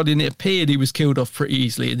the Black Guardian, it appeared he was killed off pretty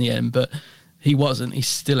easily in the end, but he wasn't. He's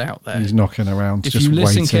still out there. He's knocking around, if just you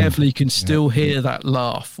listen waiting. carefully, you can still hear that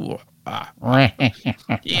laugh. Oh,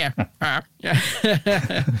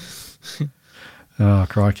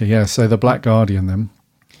 crikey. Yeah, so the Black Guardian then.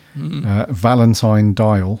 Valentine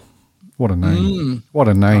Dial. What a name. What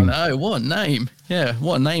a name. I know, what a name. Yeah,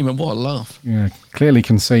 what a name and what a laugh. Yeah, clearly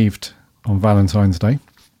conceived on Valentine's Day.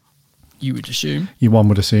 You would assume. One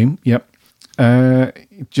would assume, yep.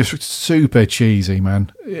 Just super cheesy,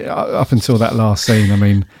 man. Up until that last scene, I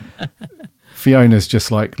mean, Fiona's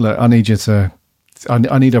just like, look, I need you to...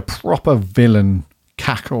 I need a proper villain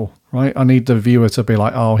cackle, right? I need the viewer to be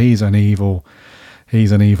like, oh, he's an evil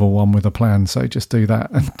one with a plan, so just do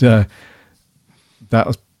that. And that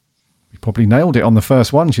was... We probably nailed it on the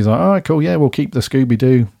first one. She's like, all right, cool, yeah, we'll keep the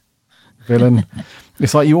Scooby-Doo villain.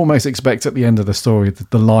 It's like you almost expect at the end of the story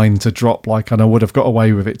the line to drop, like, and I would have got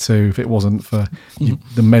away with it too if it wasn't for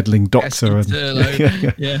the meddling Doctor.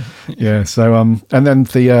 Yeah. So, and then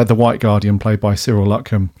the White Guardian, played by Cyril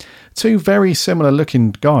Luckham, two very similar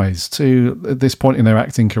looking guys to at this point in their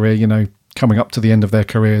acting career. Coming up to the end of their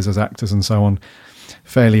careers as actors and so on,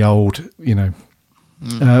 fairly old.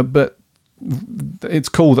 But it's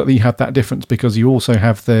cool that you have that difference, because you also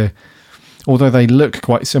have although they look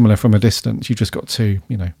quite similar from a distance, you just got two,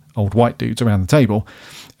 old white dudes around the table.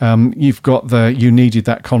 You needed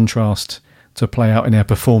that contrast to play out in their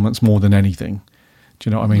performance more than anything. Do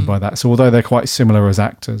you know what I mean by that? So although they're quite similar as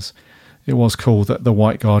actors, it was cool that the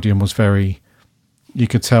White Guardian was you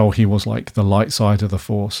could tell he was like the light side of the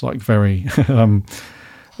Force, like very,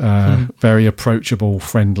 very approachable,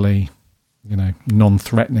 friendly,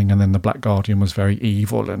 non-threatening, and then the Black Guardian was very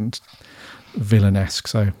evil and villainesque.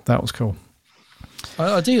 So that was cool.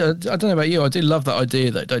 I don't know about you. I do love that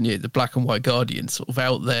idea, though, don't you? The black and white Guardian sort of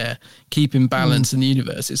out there, keeping balance in the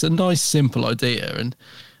universe. It's a nice, simple idea, and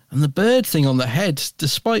the bird thing on the head,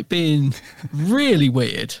 despite being really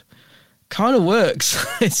weird, kind of works.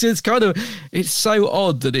 It's so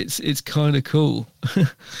odd that it's kind of cool.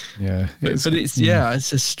 Yeah, but it's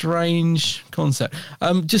it's a strange concept.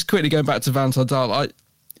 Just quickly going back to Van Dahl,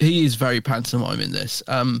 he is very pantomime in this.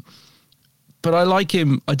 But I like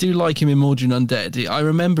him. I do like him in Mordred Undead. I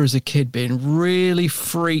remember as a kid being really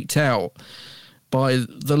freaked out by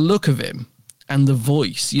the look of him and the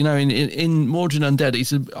voice. In Mordred Undead,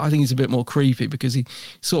 I think he's a bit more creepy because he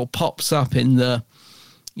sort of pops up in the,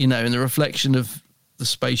 in the reflection of the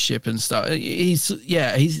spaceship and stuff. He's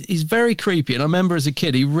very creepy. And I remember as a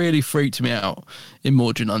kid, he really freaked me out in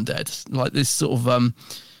Mordred Undead. Like this sort of,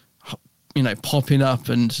 popping up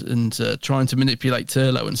and trying to manipulate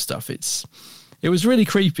Turlo and stuff. It was really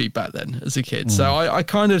creepy back then as a kid. So I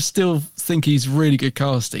kind of still think he's really good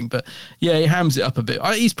casting, but yeah, he hams it up a bit.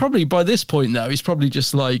 He's probably, by this point though, he's probably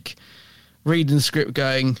just like reading the script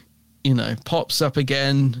going, pops up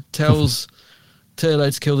again, tells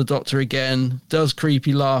Turlo to kill the Doctor again, does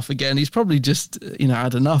creepy laugh again. He's probably just,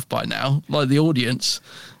 had enough by now, like the audience.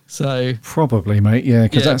 So probably, mate. Yeah,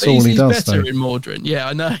 because that's all he does. He's better in Mordred. Yeah,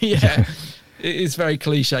 I know. Yeah. It's very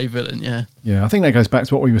cliche villain, yeah. Yeah, I think that goes back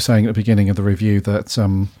to what we were saying at the beginning of the review, that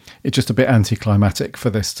it's just a bit anticlimactic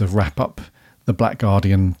for this to wrap up the Black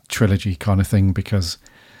Guardian trilogy kind of thing, because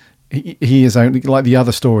he is only, like the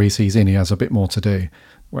other stories he's in, he has a bit more to do.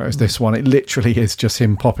 Whereas this one, it literally is just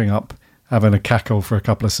him popping up, having a cackle for a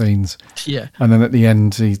couple of scenes. Yeah. And then at the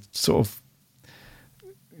end, he sort of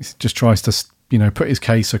just tries to, put his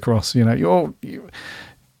case across, you're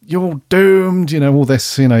doomed, all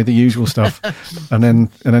this, the usual stuff, and then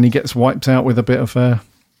he gets wiped out with a bit of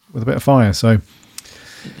fire. So,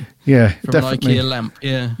 yeah, from definitely an IKEA lamp.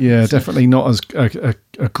 Yeah, definitely not as a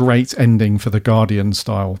great ending for the Guardian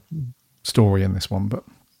style story in this one, but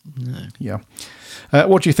yeah.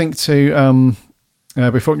 What do you think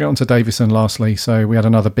before we get on to Davison? Lastly, so we had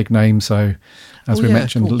another big name. So, as we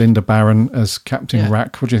mentioned, cool. Linda Barron as Captain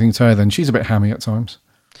Rack. What do you think to her? Then she's a bit hammy at times.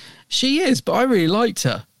 She is, but I really liked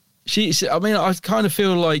her. I kind of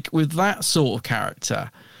feel like with that sort of character,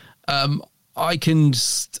 I can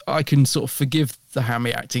sort of forgive the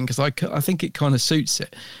hammy acting because I think it kind of suits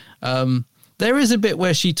it. There is a bit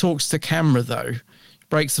where she talks to camera though,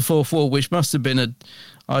 breaks the fourth wall, which must have been a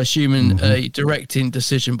directing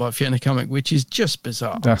decision by Fiona Cumming, which is just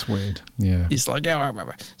bizarre. That's weird. Yeah, it's like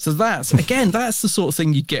so that's the sort of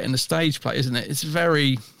thing you get in a stage play, isn't it? It's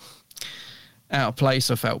very out of place,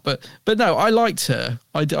 I felt, but no, I liked her.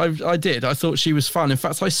 I did. I thought she was fun. In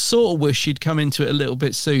fact, I sort of wish she'd come into it a little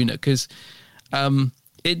bit sooner because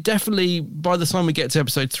it definitely, by the time we get to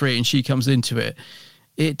episode 3 and she comes into it,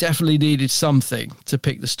 it definitely needed something to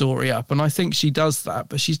pick the story up, and I think she does that,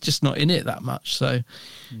 but she's just not in it that much. So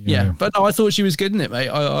yeah. But no, I thought she was good in it, mate.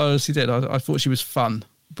 I honestly did. I thought she was fun.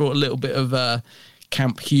 Brought a little bit of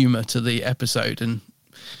camp humour to the episode and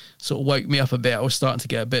sort of woke me up a bit. I was starting to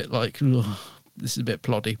get a bit like, this is a bit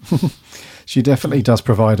ploddy. She definitely does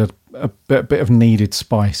provide a bit of needed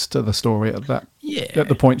spice to the story at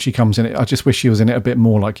the point she comes in it. I just wish she was in it a bit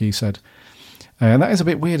more, like you said. And that is a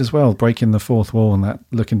bit weird as well, breaking the fourth wall and that,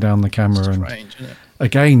 looking down the camera. Strange, isn't it?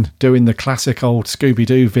 Again, doing the classic old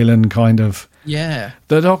Scooby-Doo villain kind of, the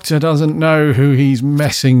Doctor doesn't know who he's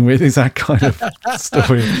messing with, is that kind of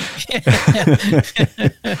story.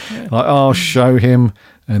 Like, I'll show him,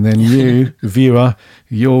 and then you, viewer,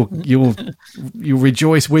 you'll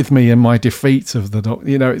rejoice with me in my defeat of the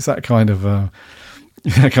Doctor. It's that kind of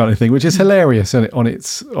thing, which is hilarious on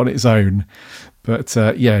its own. But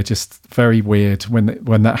just very weird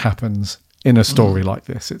when that happens in a story like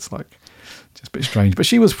this. It's like just a bit strange. But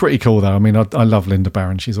she was pretty cool, though. I mean, I love Linda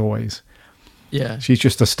Barron. She's always she's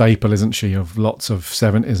just a staple, isn't she, of lots of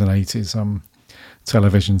 70s and 80s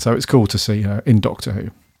television. So it's cool to see her in Doctor Who.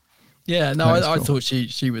 Yeah, no, I thought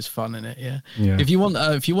she was fun in it. Yeah. If you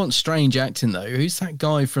want strange acting though, who's that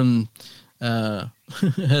guy from her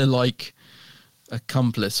like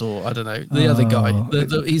accomplice, or I don't know, the other guy?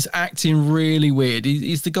 He's acting really weird.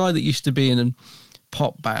 He's the guy that used to be in a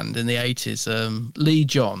pop band in the 80s. Lee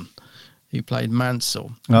John, who played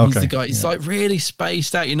Mansell. Okay. He's the guy. He's like really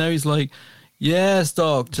spaced out. He's like, yes,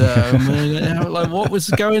 Doctor. Like, what was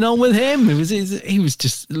going on with him? He was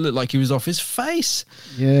just looked like he was off his face.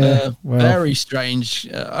 Yeah, very strange.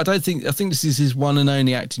 I think this is his one and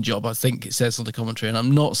only acting job. I think it says on the commentary, and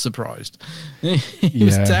I'm not surprised. He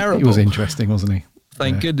was terrible. He was interesting, wasn't he?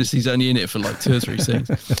 Thank goodness he's only in it for like 2 or 3 scenes.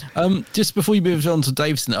 Just before you move on to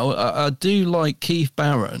Davison, I do like Keith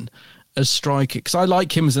Barron as Stryker, because I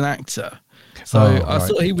like him as an actor. So I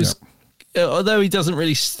thought he was, although he doesn't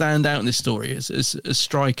really stand out in this story as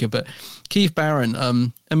Stryker, but Keith Barron,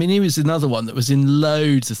 I mean, he was another one that was in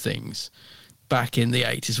loads of things back in the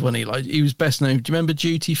 80s when he was best known. Do you remember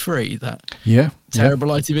Duty Free? That terrible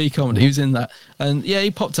ITV comedy. He was in that, and he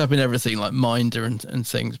popped up in everything like Minder and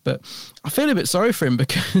things. But I feel a bit sorry for him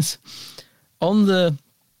because on the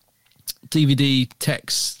DVD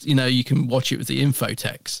text, you can watch it with the info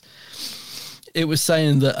text. It was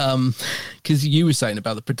saying that because you were saying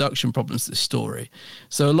about the production problems of this story,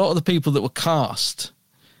 so a lot of the people that were cast,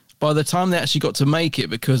 by the time they actually got to make it,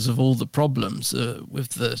 because of all the problems with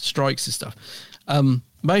the strikes and stuff,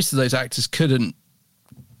 most of those actors couldn't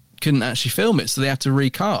actually film it, so they had to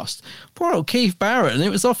recast. Poor old Keith Barron, it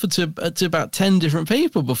was offered to about 10 different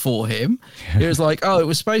people before him. It was like, it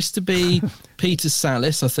was supposed to be Peter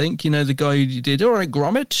Sallis, I think, the guy who did All Right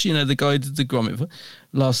Gromit, the guy who did the Gromit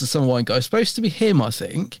Last of the Summer Wine guy, supposed to be him, I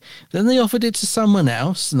think. Then they offered it to someone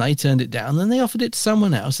else and they turned it down. Then they offered it to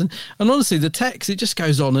someone else, and honestly the text, it just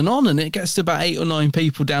goes on, and it gets to about 8 or 9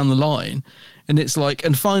 people down the line, and it's like,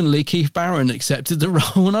 and finally Keith Barron accepted the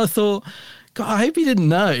role. And I thought, God, I hope he didn't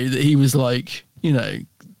know that he was like,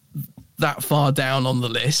 that far down on the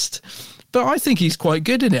list. But I think he's quite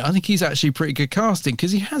good in it. I think he's actually pretty good casting,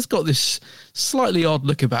 because he has got this slightly odd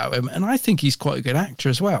look about him, and I think he's quite a good actor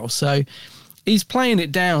as well. So he's playing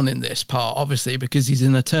it down in this part, obviously, because he's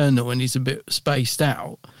an Eternal and he's a bit spaced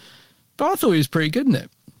out. But I thought he was pretty good in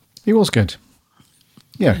it. He was good.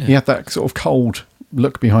 Yeah, he had that sort of cold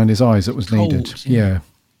look behind his eyes that was needed. Yeah.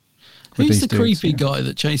 Who's the creepy guy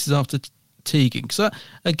that chases after Tegan? Because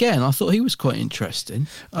again, I thought he was quite interesting.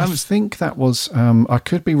 I think that was, I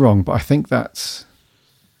could be wrong, but I think that's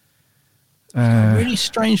a really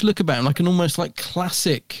strange look about him, like an almost like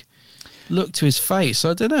classic look to his face.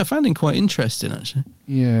 I don't know, I found him quite interesting, actually.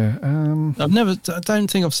 Yeah. I don't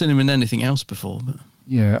think I've seen him in anything else before. But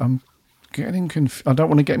yeah, I'm getting I don't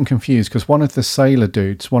want to get him confused, because one of the sailor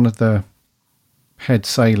dudes, one of the head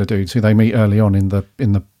sailor dudes who they meet early on in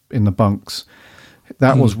the bunks,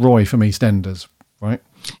 that was Roy from EastEnders, right?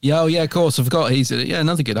 Yeah, of course. I forgot he's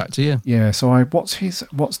another good actor. Yeah. Yeah. So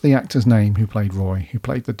what's the actor's name who played Roy? Who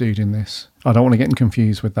played the dude in this? I don't want to get him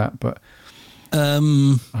confused with that, but I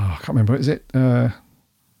can't remember. Is it? I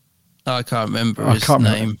can't remember his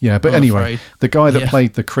name. Yeah, but anyway, the guy that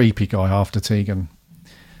played the creepy guy after Tegan,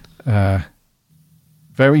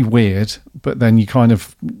 very weird. But then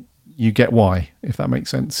you get why, if that makes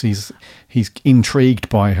sense. He's intrigued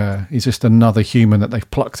by her. He's just another human that they've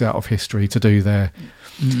plucked out of history to do their,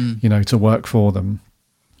 to work for them.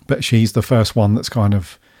 But she's the first one that's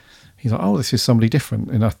he's like, oh, this is somebody different.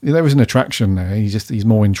 And there was an attraction there. He's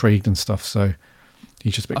more intrigued and stuff. So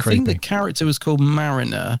he's just a bit creepy. I think the character was called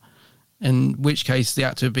Mariner, in which case the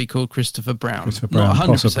actor would be called Christopher Brown. Not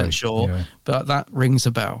 100% sure, but that rings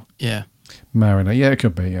a bell. Yeah. Mariner. Yeah, it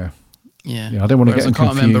could be. Yeah. Yeah, I don't want to get him confused.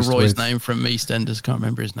 I can't remember Roy's name from EastEnders. Can't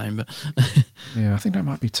remember his name, but yeah, I think that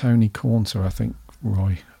might be Tony Cornter. I think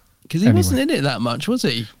Roy, because he wasn't in it that much, was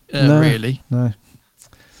he? No, really? No.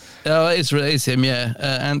 Oh, it's him. Yeah,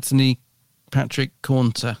 Anthony Patrick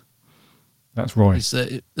Cornter. That's Roy.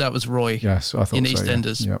 That was Roy. Yes, I thought in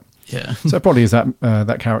EastEnders. Yeah. Yep. Yeah. So it probably is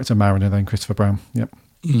that character Mariner then, Christopher Brown. Yep.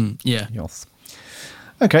 Yeah. Yes.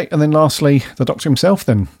 Okay, and then lastly, the Doctor himself,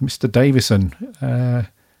 then Mr. Davison.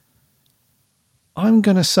 I'm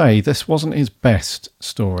going to say this wasn't his best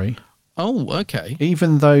story. Oh, okay.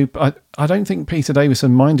 Even though I don't think Peter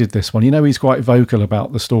Davison minded this one. He's quite vocal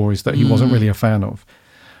about the stories that he wasn't really a fan of.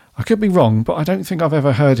 I could be wrong, but I don't think I've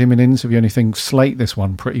ever heard him in an interview or anything slate this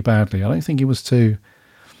one pretty badly. I don't think he was too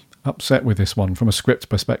upset with this one from a script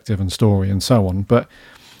perspective and story and so on. But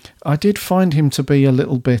I did find him to be a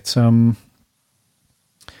little bit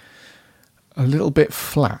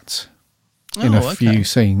flat in a few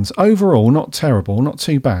scenes. Overall, not terrible, not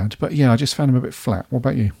too bad, but yeah, I just found him a bit flat. What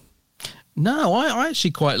about you? No, I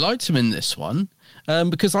actually quite liked him in this one,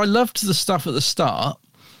 because I loved the stuff at the start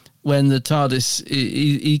when the TARDIS,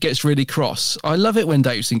 he gets really cross. I love it when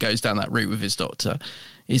Davison goes down that route with his Doctor.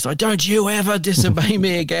 He's like, don't you ever disobey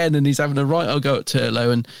me again, and he's having a right old go at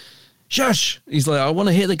Turlo, and shush! He's like, I want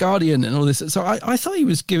to hear the Guardian and all this. So I thought he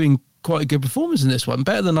was giving quite a good performance in this one,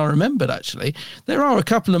 better than I remembered, actually. There are a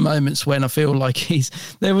couple of moments when I feel like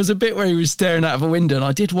there was a bit where he was staring out of a window, and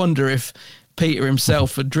I did wonder if Peter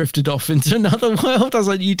himself had drifted off into another world. I was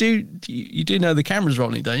like, you do know the camera's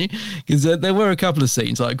rolling, don't you? Because there were a couple of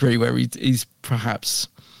scenes, I agree, where he's perhaps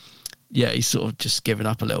he's sort of just given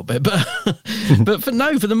up a little bit. But but for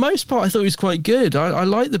the most part, I thought he was quite good. I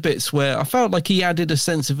like the bits where I felt like he added a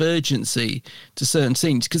sense of urgency to certain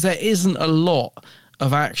scenes, because there isn't a lot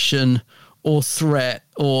of action or threat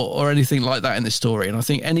or anything like that in this story. And I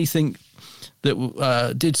think anything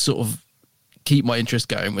that did sort of keep my interest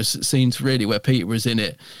going was scenes really where Peter was in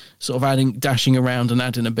it, sort of dashing around and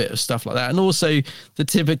adding a bit of stuff like that. And also the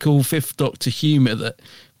typical Fifth Doctor humour that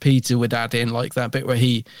Peter would add in, like that bit where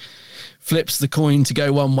he flips the coin to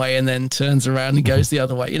go one way and then turns around and goes the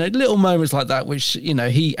other way. Little moments like that, which,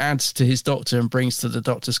 he adds to his Doctor and brings to the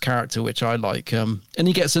Doctor's character, which I like. And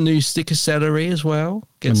he gets a new stick of celery as well.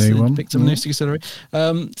 Picks up a new stick of celery.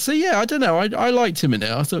 So, yeah, I don't know. I liked him in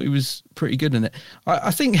it. I thought he was pretty good in it.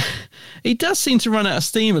 I think he does seem to run out of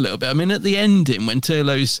steam a little bit. I mean, at the ending, when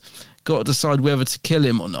Turlough's got to decide whether to kill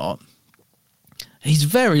him or not, he's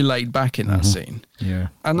very laid back in that scene. Yeah.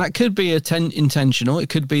 And that could be intentional. It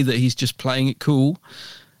could be that he's just playing it cool.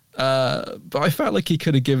 But I felt like he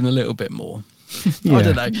could have given a little bit more. I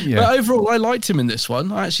don't know. Yeah. But overall, I liked him in this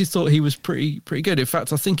one. I actually thought he was pretty good. In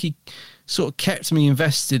fact, I think he sort of kept me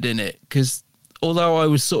invested in it, because although I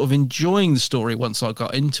was sort of enjoying the story once I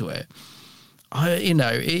got into it,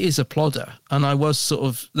 it is a plodder. And I was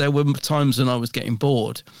there were times when I was getting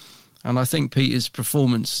bored. And I think Peter's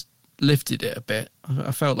performance lifted it a bit.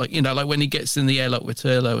 I felt like, like when he gets in the airlock with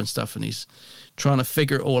Turlough and stuff and he's trying to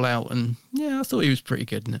figure it all out. And yeah, I thought he was pretty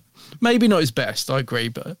good in it. Maybe not his best, I agree,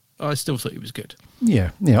 but I still thought he was good. Yeah,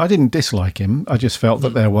 I didn't dislike him. I just felt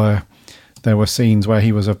that there were scenes where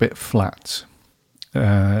he was a bit flat.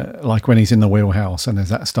 Like when he's in the wheelhouse and there's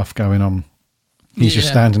that stuff going on. He's just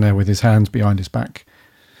standing there with his hands behind his back.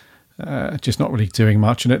 Just not really doing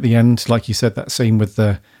much. And at the end, like you said, that scene with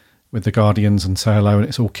the Guardians and Turlough, and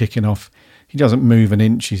it's all kicking off. He doesn't move an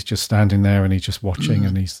inch. He's just standing there and he's just watching.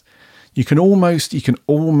 And you can almost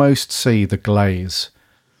see the glaze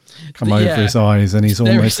come over his eyes, and he's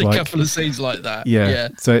almost there is like a couple of scenes like that. Yeah.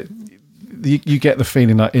 So you get the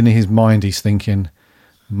feeling that in his mind he's thinking,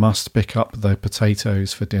 must pick up the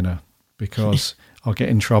potatoes for dinner because I'll get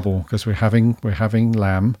in trouble because we're having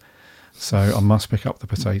lamb. So I must pick up the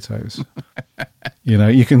potatoes.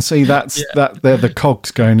 You can see that they're the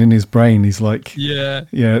cogs going in his brain. He's like, yeah.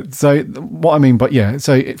 So what I mean, but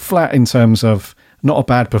so it flat in terms of not a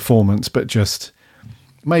bad performance, but just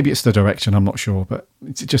maybe it's the direction. I'm not sure, but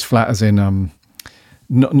it's just flat as in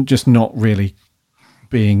not really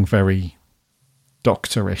being very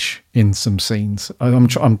doctorish in some scenes.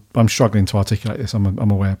 I'm struggling to articulate this.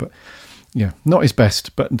 I'm aware, but yeah, not his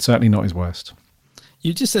best, but certainly not his worst.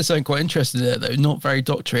 You just said something quite interesting there, though, not very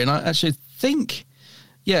doctory. And I actually think,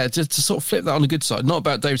 to sort of flip that on the good side, not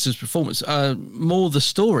about Davison's performance, more the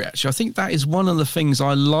story, actually. I think that is one of the things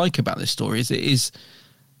I like about this story, is it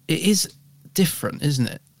is different, isn't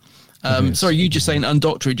it? Sorry, you just saying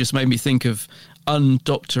undoctory just made me think of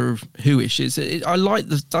undoctor who-ish.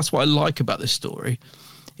 That's what I like about this story.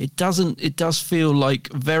 It does feel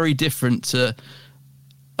like very different to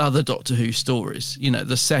other Doctor Who stories,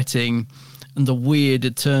 the setting and the weird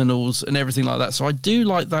Eternals and everything like that. So I do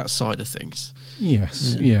like that side of things.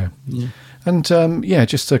 Yes, yeah. And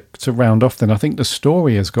just to round off then, I think the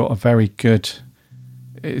story has got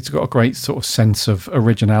it's got a great sort of sense of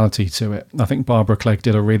originality to it. I think Barbara Clegg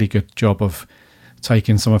did a really good job of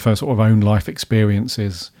taking some of her sort of own life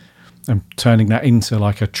experiences and turning that into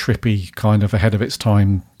like a trippy kind of ahead of its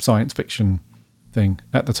time science fiction thing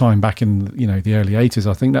at the time back in the early 80s.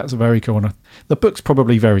 I think that's very cool. And the book's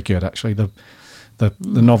probably very good, actually. The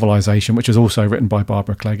novelization, which is also written by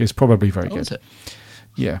Barbara Clegg, is probably very good. Is it?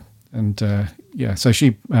 Yeah, and so she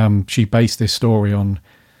based this story on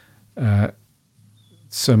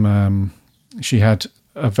she had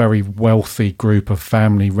a very wealthy group of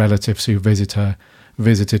family relatives who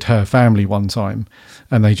visited her family one time,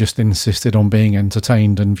 and they just insisted on being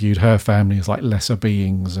entertained and viewed her family as like lesser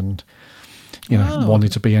beings and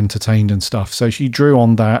wanted to be entertained and stuff. So she drew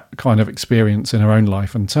on that kind of experience in her own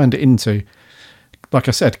life and turned it into, like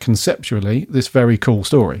I said, conceptually, this very cool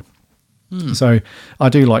story. So I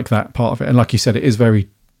do like that part of it. And like you said, it is very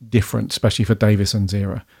different, especially for Davison's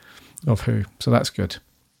era of Who. So that's good.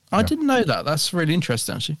 I didn't know that. That's really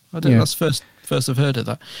interesting, actually. That's first I've heard of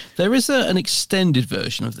that. There is an extended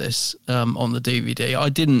version of this on the DVD. I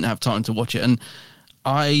didn't have time to watch it, and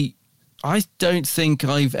I don't think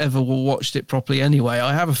I've ever watched it properly anyway.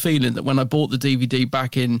 I have a feeling that when I bought the DVD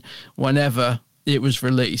back in whenever it was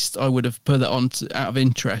released, I would have put it on out of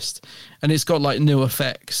interest. And it's got like new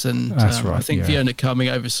effects, and that's right, I think Fiona Cumming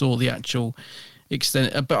oversaw the actual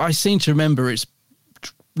extent. But I seem to remember it's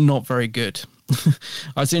not very good.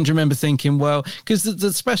 I seem to remember thinking, well, because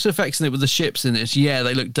the special effects in it with the ships in this, yeah,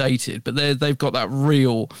 they look dated, but they've got that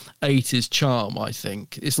real 80s charm. I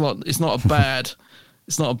think it's not a bad.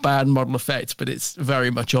 It's not a bad model effect, but it's very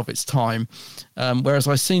much of its time. Whereas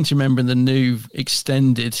I seem to remember in the new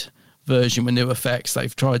extended version with new effects,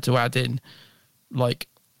 they've tried to add in like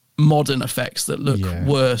modern effects that look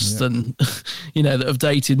worse than, that have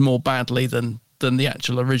dated more badly than the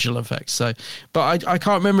actual original effects. So, but I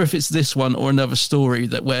can't remember if it's this one or another story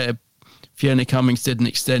where Fiona Cummings did an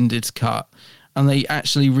extended cut and they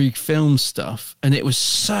actually refilmed stuff, and it was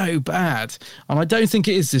so bad. And I don't think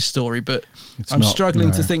it is this story, but I'm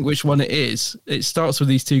struggling to think which one it is. It starts with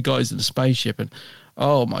these two guys in a spaceship, and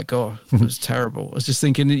oh my God, it was terrible. I was just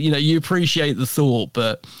thinking, you appreciate the thought,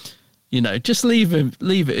 but just leave it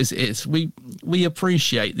as it is. We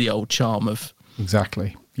appreciate the old charm of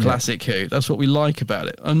exactly classic Who. That's what we like about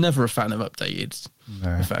it. I'm never a fan of updated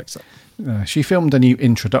effects. She filmed a new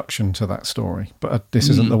introduction to that story, but this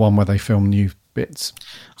isn't the one where they film new bits.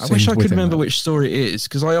 I wish I could remember which story it is,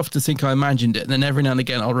 because I often think I imagined it, and then every now and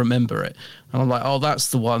again I'll remember it, and I'm like, oh,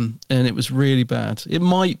 that's the one, and it was really bad. It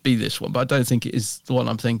might be this one, but I don't think it is the one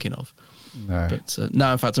I'm thinking of. No. But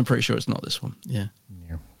no, in fact, I'm pretty sure it's not this one. Yeah.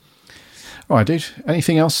 All right, dude.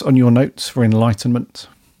 Anything else on your notes for Enlightenment?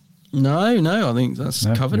 No, I think that's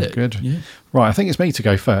covered it. Good. Yeah. Right, I think it's me to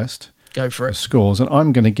go first. Go for it. Scores, and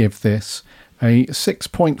I'm going to give this a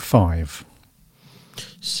 6.5.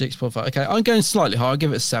 6.5. Okay, I'm going slightly higher. I'll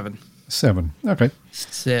give it a 7. 7. Okay.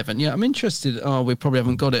 7. Yeah, I'm interested. Oh, we probably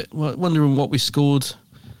haven't got it. Well, wondering what we scored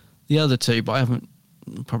the other two, but I haven't.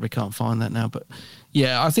 Probably can't find that now. But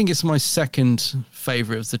yeah, I think it's my second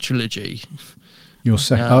favourite of the trilogy. Your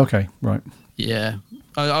second? Okay, right. Yeah,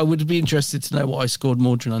 I would be interested to know what I scored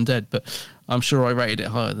Mordred Undead, but I'm sure I rated it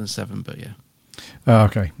higher than 7. But yeah.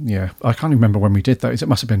 Okay, yeah. I can't remember when we did those. It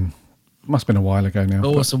must have been a while ago now.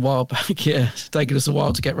 Oh, it's a while back. Yeah, it's taken us a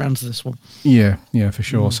while to get round to this one. Yeah, for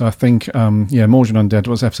sure. So I think, Mordred Undead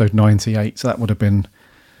was episode 98. So that would have been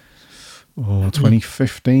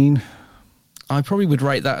 2015. I probably would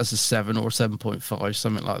rate that as a 7 or a 7.5,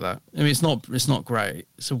 something like that. I mean, it's not great.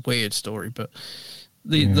 It's a weird story, but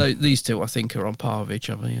these two I think are on par with each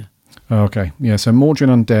other. Yeah. Okay. Yeah. So Mordred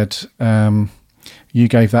Undead, you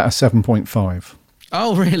gave that a 7.5.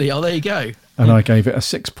 Oh, really? Oh, there you go. And I gave it a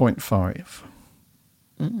 6.5.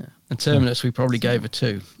 And Terminus, we probably gave a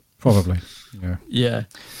 2. Probably. Yeah. Yeah.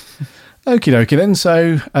 Okie dokie then.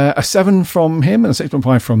 So a 7 from him and a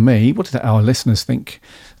 6.5 from me. What did our listeners think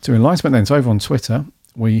to Enlightenment then? So over on Twitter,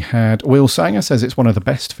 we had Will Sanger says it's one of the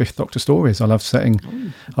best Fifth Doctor stories. I love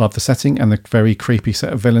the setting and the very creepy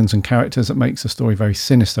set of villains and characters that makes the story very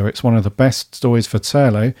sinister. It's one of the best stories for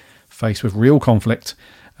Turlough, faced with real conflict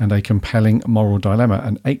and a compelling moral dilemma.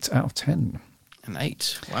 An 8 out of 10. An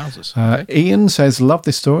 8. Wowzers. Okay. Ian says, love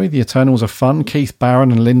this story. The Eternals are fun. Keith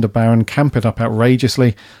Barron and Linda Barron camp it up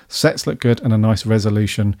outrageously. Sets look good and a nice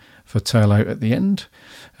resolution for Turlough at the end.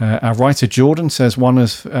 Our writer Jordan says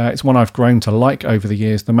it's one I've grown to like over the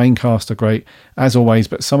years. The main cast are great, as always,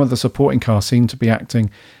 but some of the supporting cast seem to be acting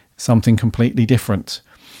something completely different.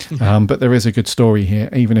 But there is a good story here,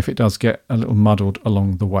 even if it does get a little muddled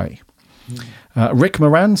along the way. Rick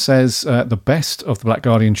Moran says, the best of the Black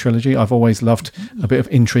Guardian trilogy. I've always loved a bit of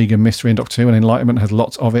intrigue and mystery in Doctor Who, and Enlightenment has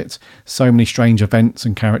lots of it. So many strange events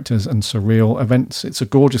and characters and surreal events. It's a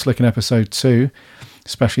gorgeous looking episode too,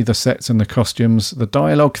 especially the sets and the costumes. The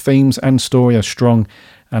dialogue, themes and story are strong,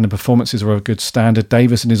 and the performances are of a good standard.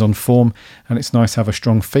 Davison is on form, and it's nice to have a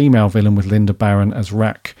strong female villain with Linda Barron as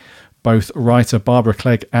Rack. Both writer Barbara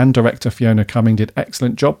Clegg and director Fiona Cumming did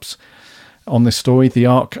excellent jobs on this story. The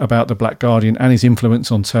arc about the Black Guardian and his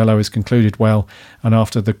influence on Turlough is concluded well, and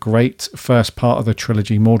after the great first part of the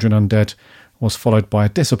trilogy, Mordred Undead was followed by a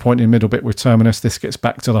disappointing middle bit with Terminus. This gets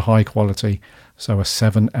back to the high quality, so a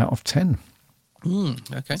 7 out of 10.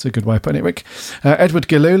 Okay. That's a good way of putting it, Rick. Edward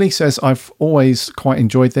Giluli says, I've always quite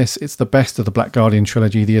enjoyed this. It's the best of the Black Guardian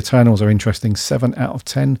trilogy. The Eternals are interesting. 7 out of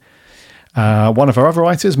 10. One of our other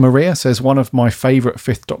writers, Maria, says one of my favourite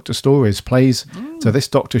Fifth Doctor stories, plays to this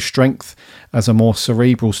Doctor's strength as a more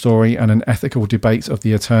cerebral story and an ethical debate of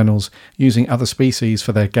the Eternals using other species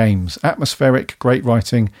for their games. Atmospheric, great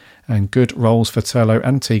writing and good roles for Turlough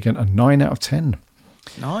and Tegan. A 9 out of 10.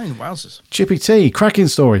 9, wowzers. Chippy T, cracking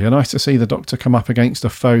story. Nice to see the Doctor come up against a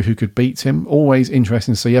foe who could beat him. Always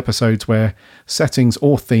interesting to see episodes where settings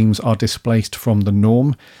or themes are displaced from the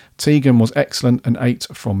norm. Tegan was excellent, an 8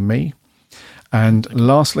 from me. And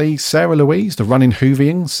lastly, Sarah Louise, the running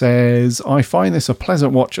Whovian, says, I find this a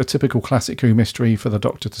pleasant watch, a typical classic Who mystery for the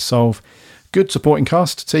Doctor to solve. Good supporting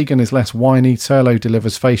cast. Tegan is less whiny. Turlough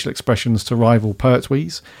delivers facial expressions to rival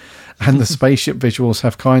Pertwee's. And the spaceship visuals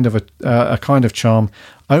have a kind of charm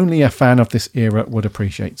only a fan of this era would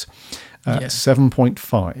appreciate.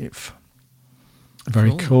 7.5.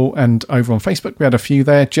 Very cool. And over on Facebook, we had a few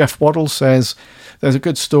there. Jeff Waddle says, there's a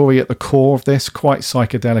good story at the core of this, quite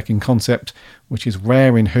psychedelic in concept, which is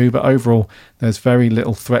rare in Who, but overall there's very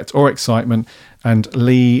little threat or excitement, and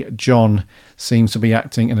Lee John seems to be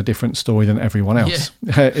acting in a different story than everyone else.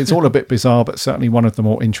 Yeah. It's all a bit bizarre, but certainly one of the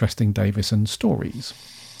more interesting Davison stories.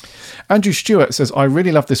 Andrew Stewart says, I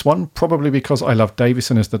really love this one, probably because I love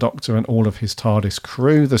Davison as the Doctor and all of his TARDIS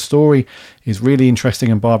crew. The story is really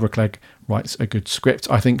interesting and Barbara Clegg writes a good script.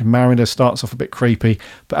 I think Mariner starts off a bit creepy,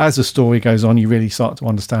 but as the story goes on, you really start to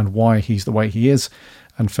understand why he's the way he is,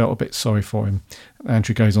 and felt a bit sorry for him.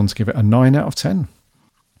 Andrew goes on to give it a 9 out of 10.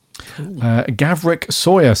 Cool. Gavrick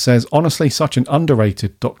Sawyer says, honestly, such an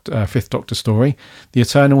underrated Fifth Doctor story. The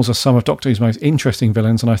Eternals are some of Doctor Who's most interesting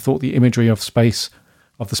villains, and I thought the imagery of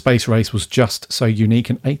the space race was just so unique,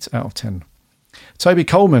 an 8 out of 10. Toby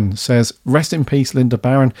Coleman says, rest in peace, Linda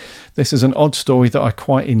Barron. This is an odd story that I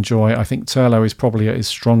quite enjoy. I think Turlough is probably at his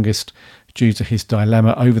strongest due to his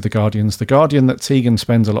dilemma over the Guardians. The Guardian that Tegan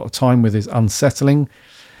spends a lot of time with is unsettling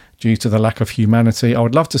due to the lack of humanity. I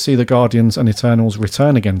would love to see the Guardians and Eternals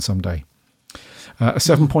return again someday. A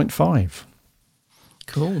 7.5.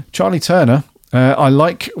 Cool. Charlie Turner, I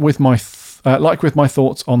like with my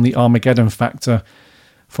thoughts on the Armageddon factor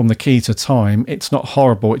from the Key to Time. It's not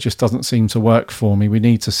horrible, it just doesn't seem to work for me. We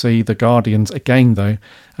need to see the Guardians again, though,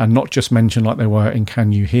 and not just mentioned like they were in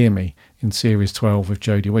Can You Hear Me in Series 12 with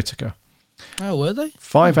Jodie Whittaker. Oh, were they?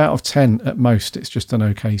 5 out of 10 at most. It's just an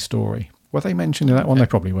okay story. Were they mentioned in that one? They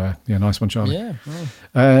probably were. Yeah, nice one, Charlie.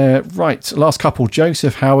 Yeah. Right, last couple.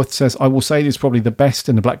 Joseph Howarth says, I will say it is probably the best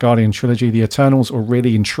in the Black Guardian trilogy. The Eternals are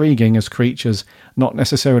really intriguing as creatures, not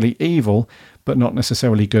necessarily evil, but not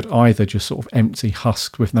necessarily good either, just sort of empty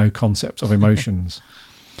husks with no concept of emotions.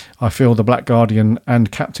 I feel the Black Guardian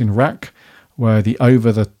and Captain Rack were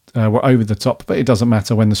over the top, but it doesn't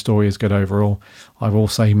matter when the story is good overall. I will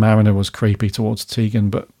say Mariner was creepy towards Tegan,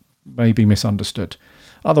 but maybe misunderstood.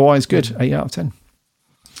 Otherwise, good. 8 out of 10.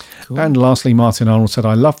 Cool. And lastly, Martin Arnold said,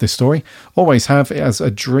 I love this story. Always have. It has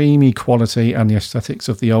a dreamy quality, and the aesthetics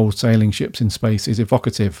of the old sailing ships in space is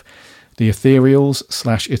evocative. The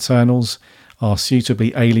Ethereals/Eternals are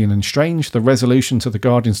suitably alien and strange. The resolution to the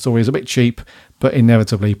Guardian story is a bit cheap, but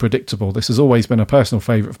inevitably predictable. This has always been a personal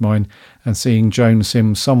favourite of mine, and seeing Joan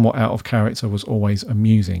Sims somewhat out of character was always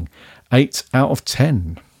amusing. 8 out of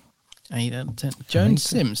 10. 8 out of 10. Joan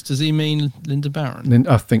Sims, does he mean Linda Barron?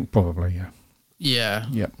 I think probably, yeah. Yeah.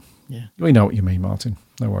 Yep. Yeah. We know what you mean, Martin.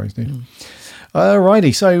 No worries, dude.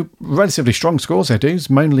 Alrighty, so relatively strong scores there, dudes.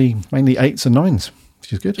 Mainly 8s and 9s,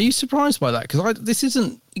 which is good. Are you surprised by that? Because this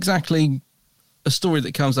isn't exactly a story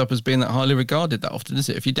that comes up as being that highly regarded that often, is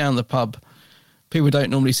it? If you're down the pub, people don't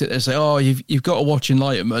normally sit there and say, oh, you've got to watch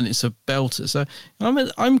Enlightenment, it's a belter. So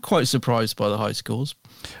I'm quite surprised by the high scores.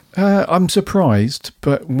 I'm surprised,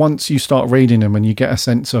 but once you start reading them and you get a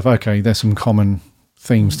sense of, okay, there's some common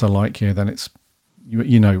themes to like here, then it's,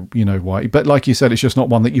 you know why. But like you said, it's just not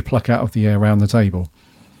one that you pluck out of the air around the table,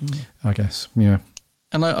 I guess. Yeah.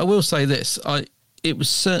 And I will say this, it was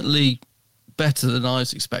certainly better than I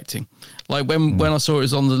was expecting. Like when I saw it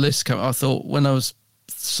was on the list, I thought when I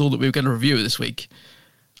saw that we were going to review it this week,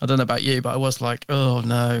 I don't know about you, but I was like, oh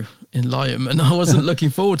no, Enlightenment. I wasn't looking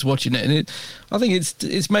forward to watching it. And I think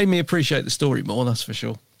it's made me appreciate the story more, that's for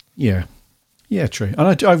sure. Yeah. Yeah, true. And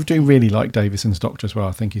I do really like Davison's Doctor as well.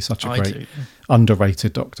 I think he's such a great,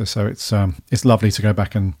 underrated Doctor. So it's lovely to go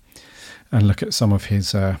back and look at some of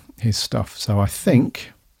his stuff. So I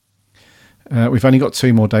think we've only got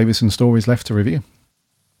 2 more Davison stories left to review.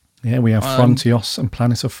 Yeah, we have Frontios and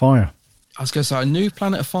Planet of Fire. I was going to say, I knew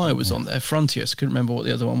Planet of Fire was on there. Frontiers, I couldn't remember what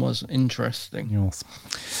the other one was. Interesting. Yes.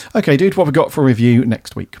 Okay, dude, what have we got for review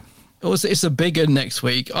next week? It's a bigger next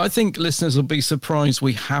week. I think listeners will be surprised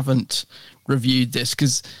we haven't reviewed this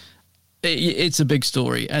because it's a big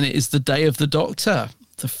story, and it is the Day of the Doctor,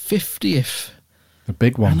 the 50th. The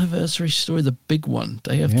big one. Anniversary story, the big one,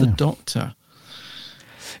 Day of the Doctor.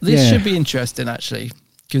 This should be interesting, actually,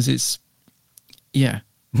 because it's,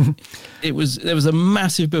 there was a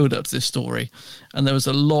massive build up to this story, and there was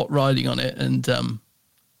a lot riding on it, and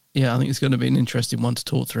I think it's going to be an interesting one to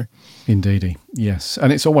talk through. Indeedy, yes.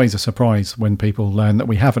 And it's always a surprise when people learn that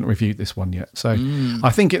we haven't reviewed this one yet. So I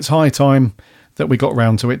think it's high time that we got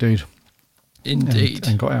round to it, dude. Indeed.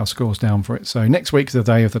 And got our scores down for it. So next week, the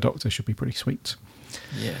Day of the Doctor should be pretty sweet.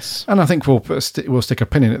 Yes. And I think we'll stick a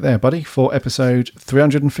pin in it there, buddy, for episode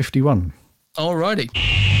 351. Alrighty.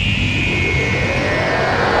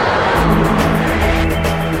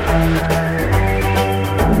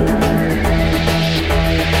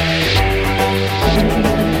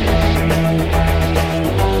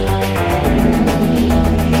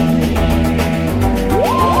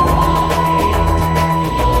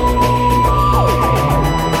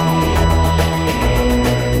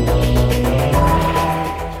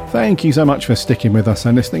 thank you so much for sticking with us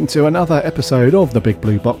and listening to another episode of the Big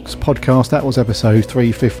Blue Box podcast. That was episode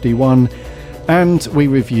 351, and we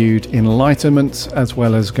reviewed Enlightenment as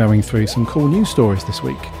well as going through some cool news stories this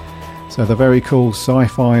week. So the very cool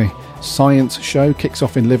sci-fi science show kicks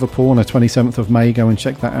off in Liverpool on the 27th of May. Go and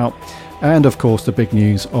check that out. And of course the big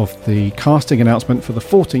news of the casting announcement for the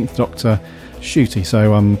 14th Doctor, Ncuti.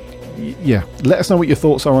 So yeah, let us know what your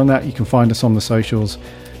thoughts are on that. You can find us on the socials.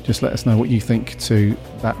 Just let us know what you think to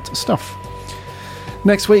that stuff.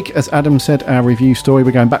 Next week, as Adam said, our review story, we're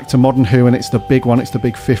going back to Modern Who, and it's the big one. It's the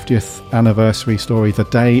big 50th anniversary story, The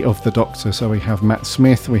Day of the Doctor. So we have Matt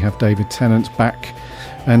Smith, we have David Tennant back,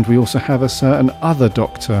 and we also have a certain other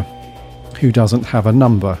Doctor who doesn't have a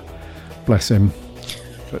number. Bless him.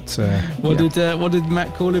 But what did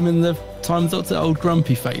Matt call him in the Time Doctor? Old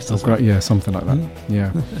grumpy face. Yeah, something like that.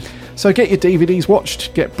 Yeah. So get your DVDs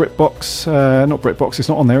watched. Get BritBox. Not BritBox. It's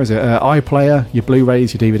not on there, is it? iPlayer, your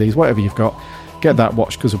Blu-rays, your DVDs, whatever you've got. Get that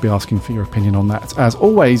watched, because we'll be asking for your opinion on that. As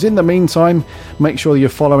always, in the meantime, make sure you're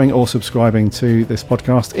following or subscribing to this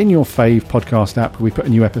podcast in your fave podcast app. We put a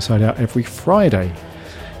new episode out every Friday.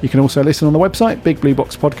 You can also listen on the website,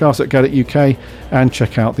 bigblueboxpodcast.co.uk, and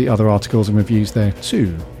check out the other articles and reviews there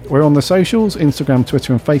too. We're on the socials, Instagram,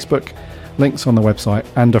 Twitter and Facebook, links on the website,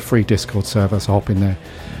 and a free Discord server, so hop in there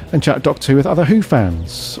and chat Doctor Who with other Who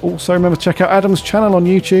fans. Also remember to check out Adam's channel on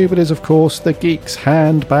YouTube. It is, of course, The Geek's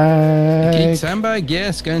Handbag. The Geek's Handbag,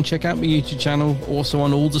 yes. Go and check out my YouTube channel. Also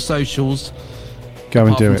on all the socials. Go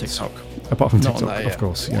and do it. TikTok. Apart from TikTok, of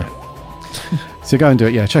course, yeah. So go and do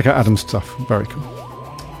it, yeah. Check out Adam's stuff. Very cool.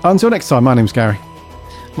 Until next time, my name's Gary.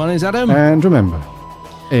 My name's Adam. And remember...